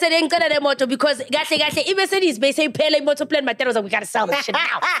dealership and said, motor because even said he's basically paying motor plan, my dad was like, we gotta sell this shit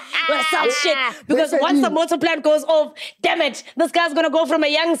now. We gotta sell this shit. Because once the motor plan goes off, damn it, this guy's gonna go from a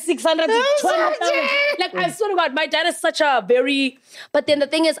young 600 to 12,000. Like, I swear to God, my dad is such a very... But then the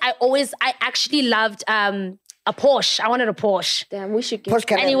thing is, I actually loved a Porsche. I wanted a Porsche. Damn, we should get...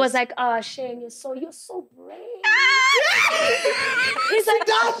 Porsche and he was like, oh, Shane, you're so brave. He's like,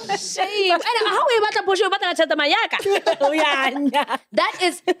 Shane. How are you about to Porsche? That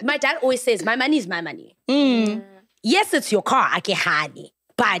is... My dad always says, my money is my money. Yes, it's your car, Akehani.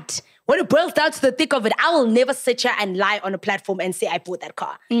 But... when it boils down to the thick of it, I will never sit here and lie on a platform and say I bought that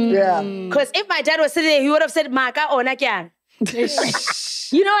car. Yeah. Because if my dad was sitting there, he would have said, Maka or Nakian.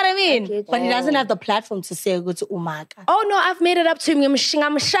 You know what I mean? But he doesn't have the platform to say go to Umaka. Oh no, I've made it up to him. I'm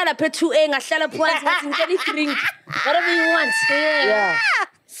shut up at 2 a.m. Whatever you want. Yeah.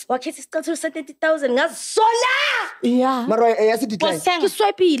 What kids is still to 30,000? That's sola! Yeah. Maro, yes, it declined. You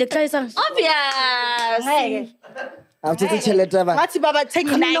swipe it, Obvious. I'm just a letter. What's Baba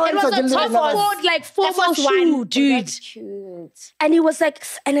taking It was a top Ford, like formal shoe, dude. That's cute. And he was like,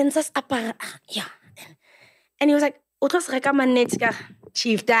 and then just yeah. And he was like, "Otros recommend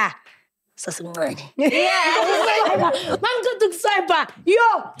chief da." Yeah. Man go to cyber. Yo,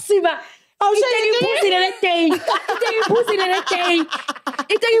 Siba. I'll show you pussy that day. You pussy that day. You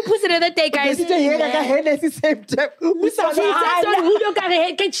pussy that day, guys. This is a head at the same time.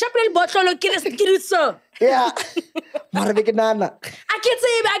 Yeah. I can't say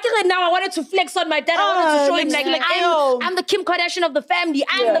it, I can't now. I wanted to flex on my dad. I wanted to show him like I'm the Kim Kardashian of the family.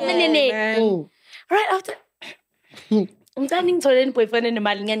 I'm the millionaire. Right after I'm turning to a boyfriend in the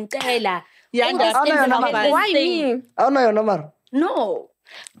Malingantela. Why me? Oh no, your number. No.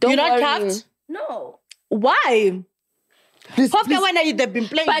 You're not capped? No. Why? Please, they've been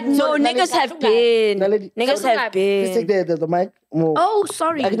playing. But no, niggas have been. Naledi. Niggas have Please been. take the mic. Oh,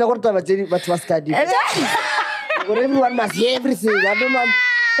 sorry. I can not talk about but was study. Everyone must hear everything. I don't want.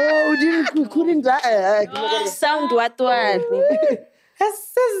 Oh, we couldn't. Sound what?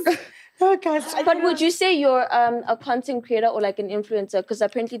 But would you say you're a content creator or like an influencer? Because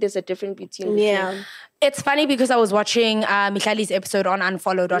apparently there's a difference between the two. It's funny because I was watching Michali's episode on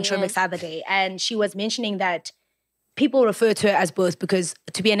Unfollowed on Showmix the other day, and she was mentioning that people refer to her as both because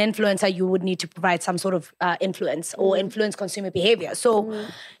to be an influencer, you would need to provide some sort of influence or influence consumer behavior. So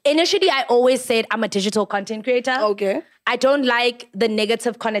initially, I always said I'm a digital content creator. Okay. I don't like the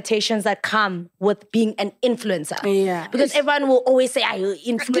negative connotations that come with being an influencer. Yeah. Because everyone will always say, "Are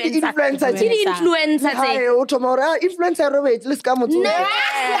influencer?" Influencer. Hi, tomorrow. Influencer, wait, let's come to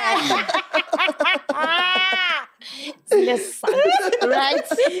Zile sucks, right?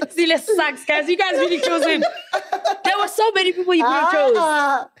 Zile sucks, guys. You guys really chose him. There were so many people you could have chose.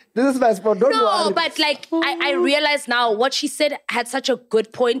 This is my spot. Don't worry. No, but like I realize now what she said had such a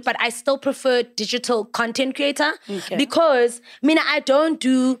good point, but I still prefer digital content creator because I don't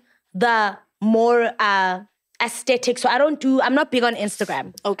do the more aesthetic. So I'm not big on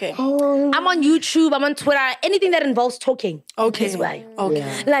Instagram. Okay. I'm on YouTube, I'm on Twitter, anything that involves talking. Okay. Is why. Okay.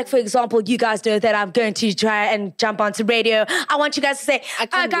 Yeah. Like, for example, you guys know that I'm going to try and jump onto radio. I want you guys to say,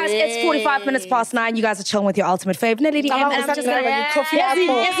 guys, it's 45 minutes past 9. You guys are chilling with your ultimate fave, Naledi. And I'm just going to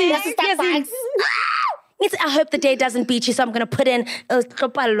I hope the day doesn't beat you, so I'm going to put in Is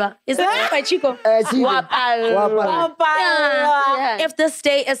that by Chico? Yeah. If this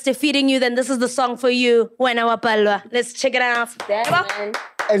day is defeating you, then this is the song for you. Let's check it out. Damn, man.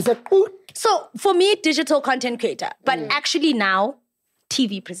 And said, So for me, digital content creator, but actually now,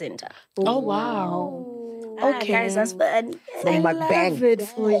 TV presenter. Oh, wow. Okay. Guys, that's fun. From my bank. Good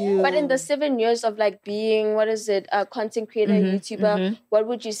for you. But in the 7 years of like being, a content creator, YouTuber, what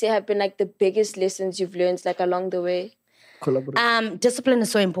would you say have been like the biggest lessons you've learned like along the way? Discipline is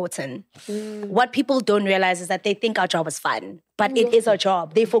so important. What people don't realize is that they think our job is fun, but it is our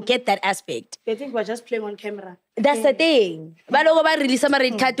job. They forget that aspect. They think we're just playing on camera. That's the thing. But release some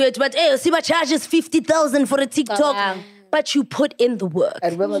red card to it. But hey, see, my charge is 50,000 for a TikTok. But you put in the work. I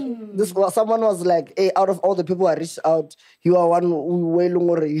remember someone was like, hey, out of all the people I reached out, you are one way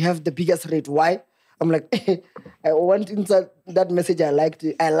longer. You have the biggest rate. Why? I'm like, I went inside that message. I liked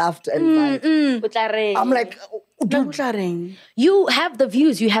it. I laughed and vibed. I'm like, dude, you have the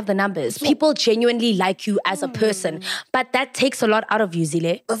views, you have the numbers. People genuinely like you as a person. But that takes a lot out of you,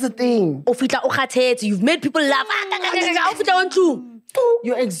 Zile. that's the thing. You've made people laugh.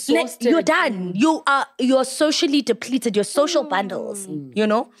 You're exhausted. You're done. You're socially depleted. Your social bundles, you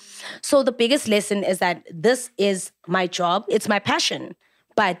know? So the biggest lesson is that this is my job. It's my passion.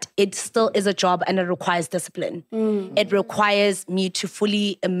 But it still is a job and it requires discipline. It requires me to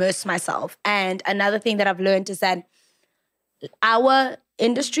fully immerse myself. And another thing that I've learned is that our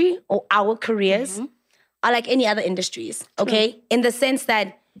industry or our careers are like any other industries, okay? In the sense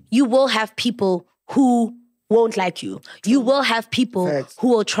that you will have people who won't like you. You will have people who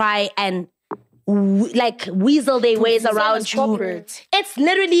will try and weasel their ways around you. Corporate. It's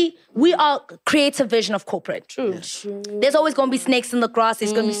literally, we are creative version of corporate. True. There's always going to be snakes in the grass.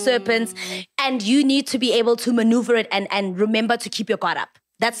 There's going to be serpents. And you need to be able to maneuver it and remember to keep your guard up.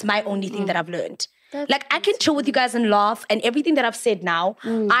 That's my only thing that I've learned. I can chill with you guys and laugh. And everything that I've said now,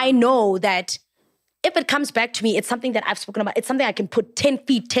 I know that if it comes back to me, it's something that I've spoken about. It's something I can put 10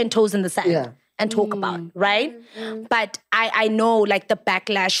 feet, 10 toes in the sand. And talk about, right? But I know like the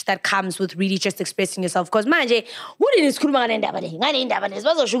backlash that comes with really just expressing yourself. Because manje, what is Naledi?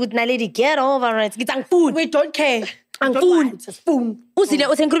 Get over it. Get food. We don't care. Ang food. Food.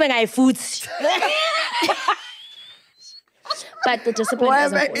 But the discipline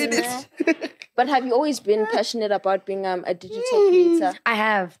is important. But have you always been passionate about being a digital creator? I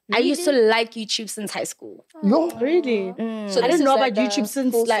have. Really? I used to like YouTube since high school. No. Really? So I didn't know like about YouTube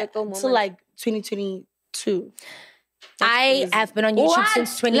since till 2022. I have been on YouTube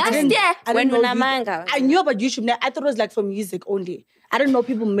since 2010. I knew about YouTube now. I thought it was like for music only. I didn't know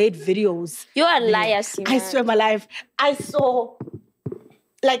people made videos. You're a liar, Sima. I swear my life. I saw,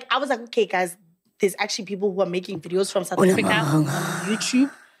 I was like, okay, guys, there's actually people who are making videos from South Africa on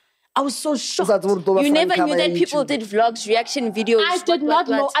YouTube. I was so shocked. You never knew that people did vlogs, reaction videos. I did not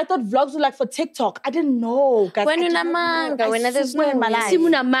know. I thought vlogs were like for TikTok. I didn't know, guys. When you're manga, when there's no in my life.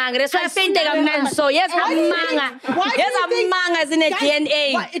 That's why I think a man. So yes, a manga. Yes, a manga is in a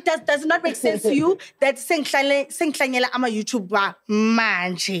DNA. Why, it does not make sense to you that Senklanyela ama YouTuber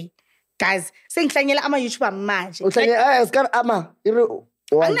manje. Guys, Senklanyela ama YouTuber manje.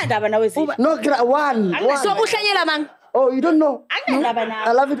 No, one. So uhlanyela man. Oh, you don't know?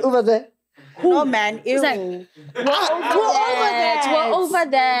 I love it over there. No, man. Ew. We're over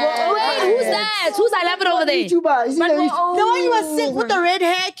there. Wait, who's that? Who's I love it over there? YouTuber. Is he The one you were sick with the red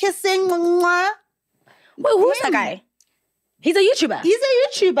hair, kissing. Wait, who's that guy? He's a YouTuber. He's a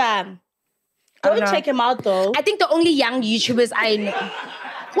YouTuber. Go and check him out, though. I think the only young YouTubers I know.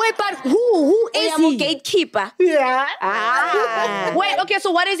 Wait, but who is he? Gatekeeper. Yeah. Wait, okay,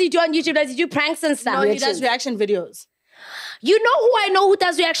 so what does he do on YouTube? Does he do pranks and stuff? No, he does reaction videos. You know who I know who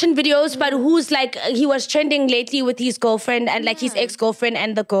does reaction videos, but who's like, he was trending lately with his girlfriend and like his ex-girlfriend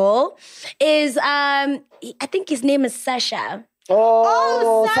and the girl is, I think his name is Sasha.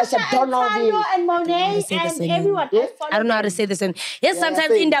 Oh, Sasha and Tanya and Monet and everyone. I don't know how to say this. Yes,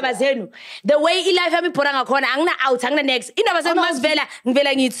 sometimes in Dabazenu, the way Eli Fami Poranga Kona, Angna out, Angna next. In Dabazenu must vela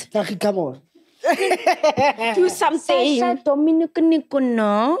ngit. Come on. Do something. Sasha Dominic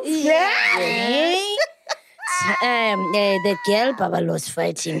Nikono. Yeah. The girl Baba was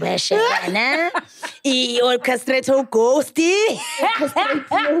fighting by Shana. He orchestrated ghosty.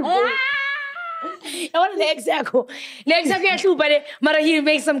 I want the exact. The exact but he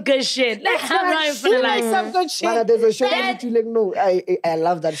makes some good shit. Like, I'm not even He makes some good shit. Man, there's a show that you know. I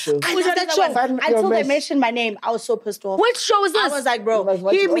love that show. I love that show. Until they mentioned my name, I was so pissed off. Which show is this? I was like, bro,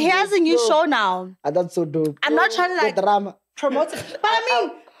 he has a new show now. That's so dope. I'm not trying to The drama. promote it. But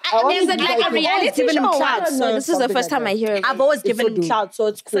I mean, There's like a reality given him show. clout. So This is the first time I hear it. I've always given him clout, so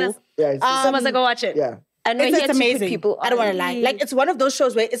it's cool. Yeah, Someone's like, go watch it. yeah. I know It's he amazing. people I don't want to on. lie. Like it's one of those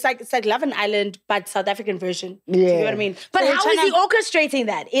shows where it's like Love and Island, but South African version. Do you know what I mean? But So how is he orchestrating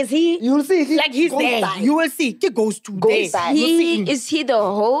that? Is he? You'll see. Like he's goes there. side. You will see. He goes to there. side. You'll see him. Is he the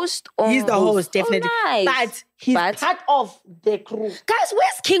host? Or He's the host, definitely. Oh, nice. But he's part of the crew. Guys,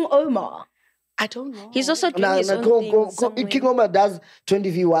 where's King Omar? I don't know. He's also doing his own thing somewhere. King Omar does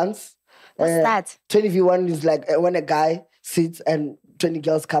 20v1s. What's that? 20v1 is like when a guy sits and 20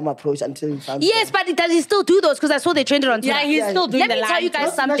 girls come approach until he finds Yes, but does he still do those? Because I saw they trended on Twitter. Yeah, he's still doing Let the me tell line. you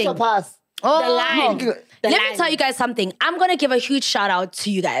guys Smash something. your pass. Oh, The line. Let line. me tell you guys something. I'm gonna give a huge shout out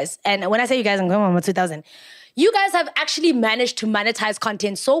to you guys. And when I say you guys, I'm going on 2000. You guys have actually managed to monetize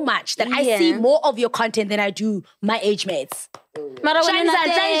content so much that I see more of your content than I do my age mates. Mara, Shine, when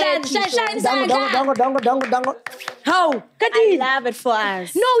shine, shine, shine, shine, Dango. How? I love it for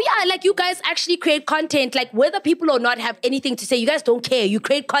us. No, yeah, like you guys actually create content, like whether people or not have anything to say, you guys don't care. You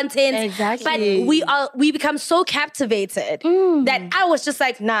create content. Exactly. But we become so captivated that I was just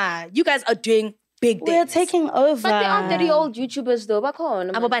like, nah, you guys are doing big things. We're taking over. But they are very old YouTubers though. Back on.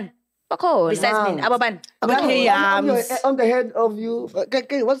 Aboban. Back on. Besides me, Aboban. Okay, On the head of you.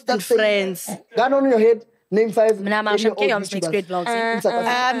 Okay, what's that And thing? friends. Gun on your head. Name 5. Nah, any old Yarms makes YouTubers. great vlogs. In South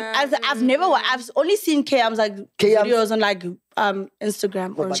Africa. I've only seen Yarms like Yarms. videos on like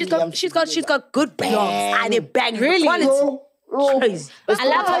Instagram. Or She's got good blogs. And they bang Really? quality. Oh, Crazy. I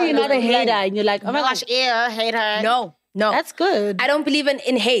love how you're not a hater and you're like, oh my gosh, hater. No. That's good. I don't believe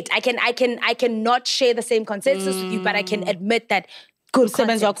in hate. I cannot share the same consensus with you, but I can admit that good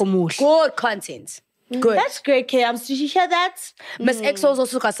content. Good content. Good. That's great, Yarms. Did you hear that? Miss EXO's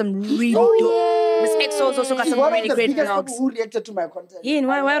also got some really dope. Miss EXO's also got some one really of the great biggest vlogs. people who reacted to my content. Ian,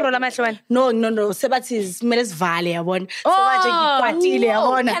 why roll my one? No. Sebatis Meles Valley, I want. Can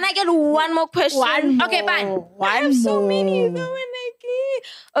I get one more question? One more. Okay, fine. I have so many though.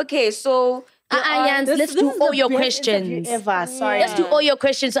 Okay, so Jans, let's do all your questions. Ever. Sorry. Let's do all your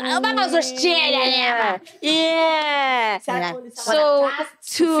questions. yeah. So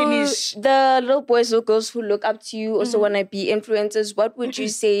to finish. the little boys or girls who look up to you, also want to be influencers, what would you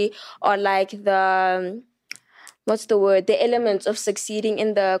say are like the what's the word? The elements of succeeding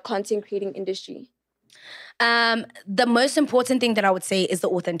in the content creating industry? The most important thing that I would say is the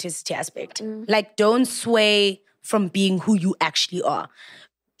authenticity aspect. Like, don't sway from being who you actually are.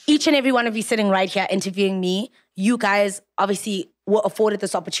 Each and every one of you sitting right here interviewing me, you guys obviously were afforded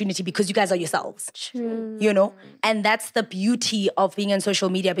this opportunity because you guys are yourselves. True. You know? And that's the beauty of being on social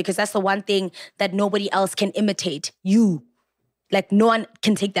media, because that's the one thing that nobody else can imitate. You. Like, no one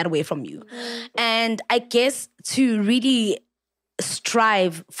can take that away from you. And I guess to really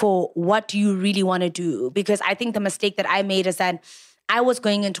strive for what you really want to do, because I think the mistake that I made is that I was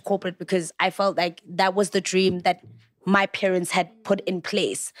going into corporate because I felt like that was the dream that my parents had put in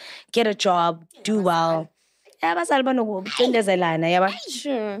place. Get a job, do well. Sure.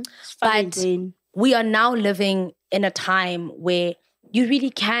 But we are now living in a time where you really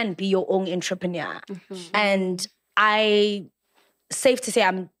can be your own entrepreneur. And safe to say,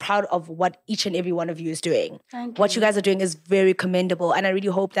 I'm proud of what each and every one of you is doing. What you guys are doing is very commendable. And I really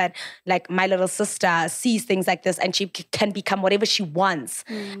hope that, like, my little sister sees things like this and she can become whatever she wants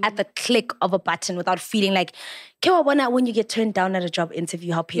at the click of a button without feeling like, when you get turned down at a job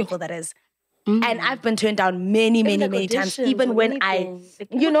interview, how painful that is. And I've been turned down many times, even when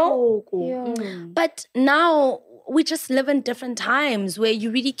But now we just live in different times where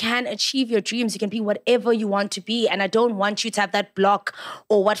you really can achieve your dreams. You can be whatever you want to be. And I don't want you to have that block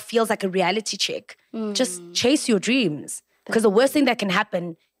or what feels like a reality check. Just chase your dreams. Because the worst thing that can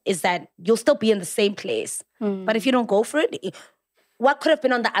happen is that you'll still be in the same place. But if you don't go for it, what could have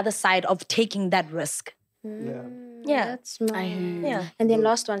been on the other side of taking that risk? Yeah. That's nice. And then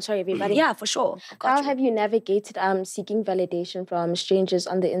last one, sorry everybody. Yeah, for sure. How have you navigated seeking validation from strangers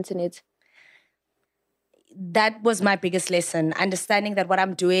on the internet? That was my biggest lesson. Understanding that what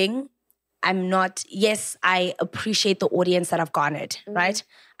I'm doing, I appreciate the audience that I've garnered, right?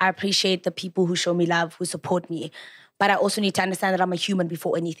 I appreciate the people who show me love, who support me. But I also need to understand that I'm a human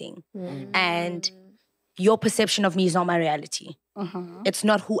before anything. And your perception of me is not my reality. It's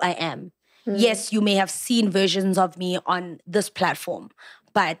not who I am. Yes, you may have seen versions of me on this platform,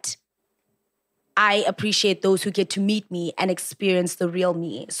 but I appreciate those who get to meet me and experience the real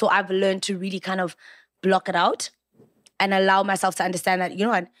me. So I've learned to really kind of block it out and allow myself to understand that, you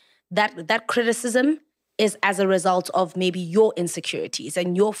know what, that criticism is as a result of maybe your insecurities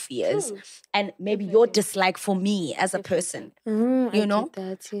and your fears and maybe your dislike for me as a person. You know?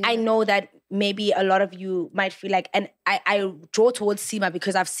 I know that maybe a lot of you might feel like, and I draw towards Seema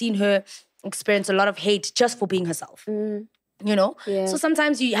because I've seen her experience a lot of hate just for being herself. you know? Yeah. So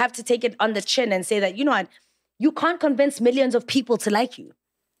sometimes you have to take it on the chin and say that, you know what, you can't convince millions of people to like you.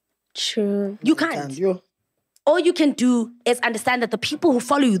 True. You can't. And you. All you can do is understand that the people who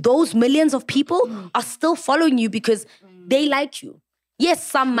follow you, those millions of people, are still following you because they like you. Yes,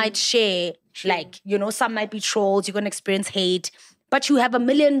 some might share, like, you know, some might be trolls, you're going to experience hate, but you have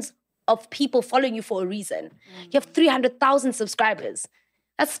millions of people following you for a reason. You have 300,000 subscribers.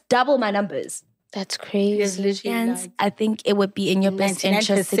 That's double my numbers. That's crazy. Literally, I think it would be in your best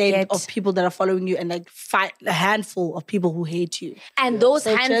interest to 99% get... of people that are following you and like a handful of people who hate you. And those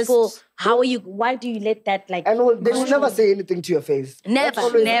So handful, just- why do you let that like... And they will never say anything to your face. Never, That's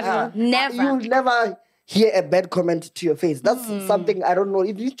always, never. You'll never hear a bad comment to your face. That's something, I don't know,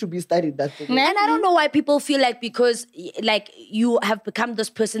 it needs to be studied, that thing. And I don't know why people feel like because like you have become this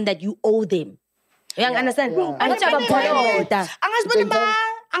person that you owe them. You understand? yeah.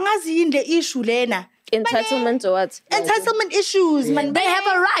 Angazi in the issue lena. Entitlement or what? Entitlement issues, man. They have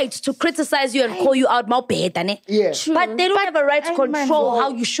a right to criticize you and call you out more better, ne? Yeah. But they don't have a right to control how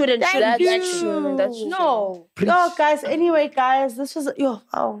you should and shouldn't. That's true. That's true. No. Yo, guys, anyway, guys, this was,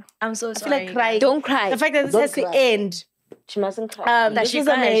 I'm so I feel sorry. like crying. Don't cry. The fact that this Don't has cry. to end. She mustn't cry. This she was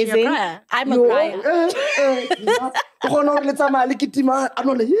cry? She a amazing. crier? I'm a crier.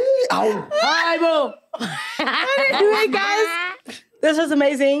 Anyway, guys, this was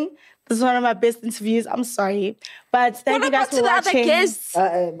amazing. This is one of my best interviews. I'm sorry. But thank you guys for to the other watching. guests?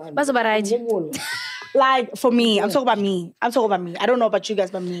 What's about right? Like, for me, I'm talking about me. I don't know about you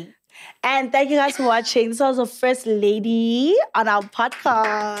guys, but me. And thank you guys for watching. This was the first lady on our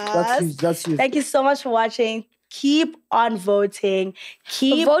podcast. That's huge. Thank you so much for watching. Keep on voting.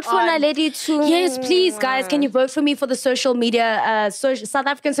 Vote for Naledi too. Yes, please, guys. Can you vote for me for the social media, South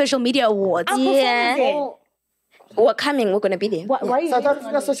African Social Media Awards? Yeah. We're coming. We're going to be there. Why are you South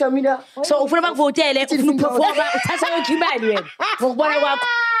Africa social media. So, ufuna bakuvotele, ufuna uperforma, uthatha yonke imali wena. Ngokubona kwakho.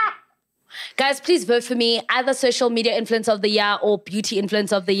 Guys, please vote for me. Either social media influencer of the year or beauty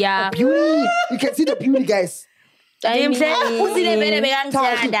influencer of the year. Beauty. You can see the beauty, guys. I Thank you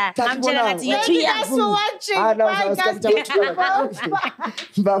guys for watching. Bye, guys.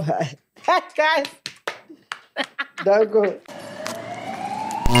 Bye-bye. Guys. Don't go.